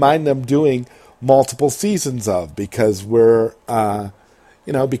wouldn't mind them doing multiple seasons of, because because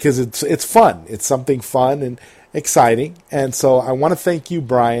it's fun. It's something fun and exciting. And so I want to thank you,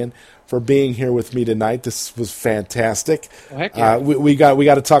 Brian, for being here with me tonight. This was fantastic. Oh, heck yeah. We got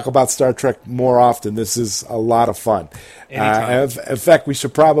to talk about Star Trek more often. This is a lot of fun. In fact, we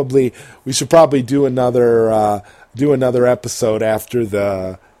should probably do another episode after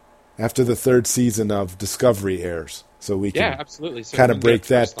the third season of Discovery airs, so we can absolutely kind of break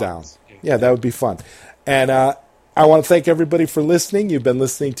that down. Yeah, that would be fun. And I want to thank everybody for listening. You've been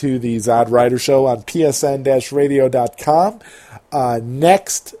listening to the Zod Rider Show on psn-radio.com.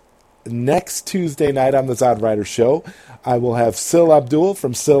 Next Tuesday night on the Zod Rider Show, I will have Sil Abdul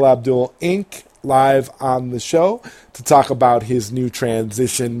from Sil Abdul Inc. live on the show to talk about his new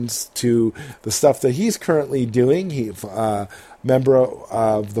transitions to the stuff that he's currently doing. He's a member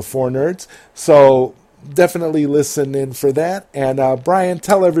of the Four Nerds. So definitely listen in for that. And Brian,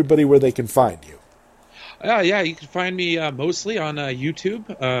 tell everybody where they can find you. You can find me mostly on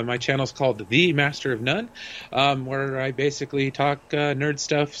YouTube. My channel's called The Master of None, where I basically talk nerd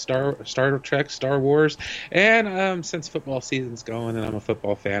stuff, Star Trek, Star Wars, and since football season's going and I'm a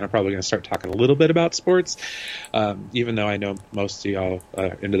football fan, I'm probably going to start talking a little bit about sports, even though I know most of y'all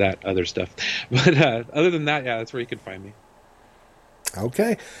are into that other stuff. But other than that, that's where you can find me.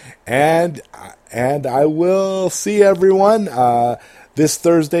 Okay, and I will see everyone this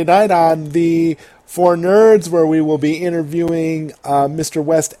Thursday night on the Four Nerds, where we will be interviewing Mr.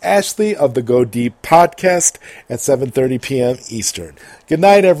 West Ashley of the Go Deep podcast at 7:30 p.m. Eastern. Good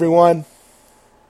night, everyone.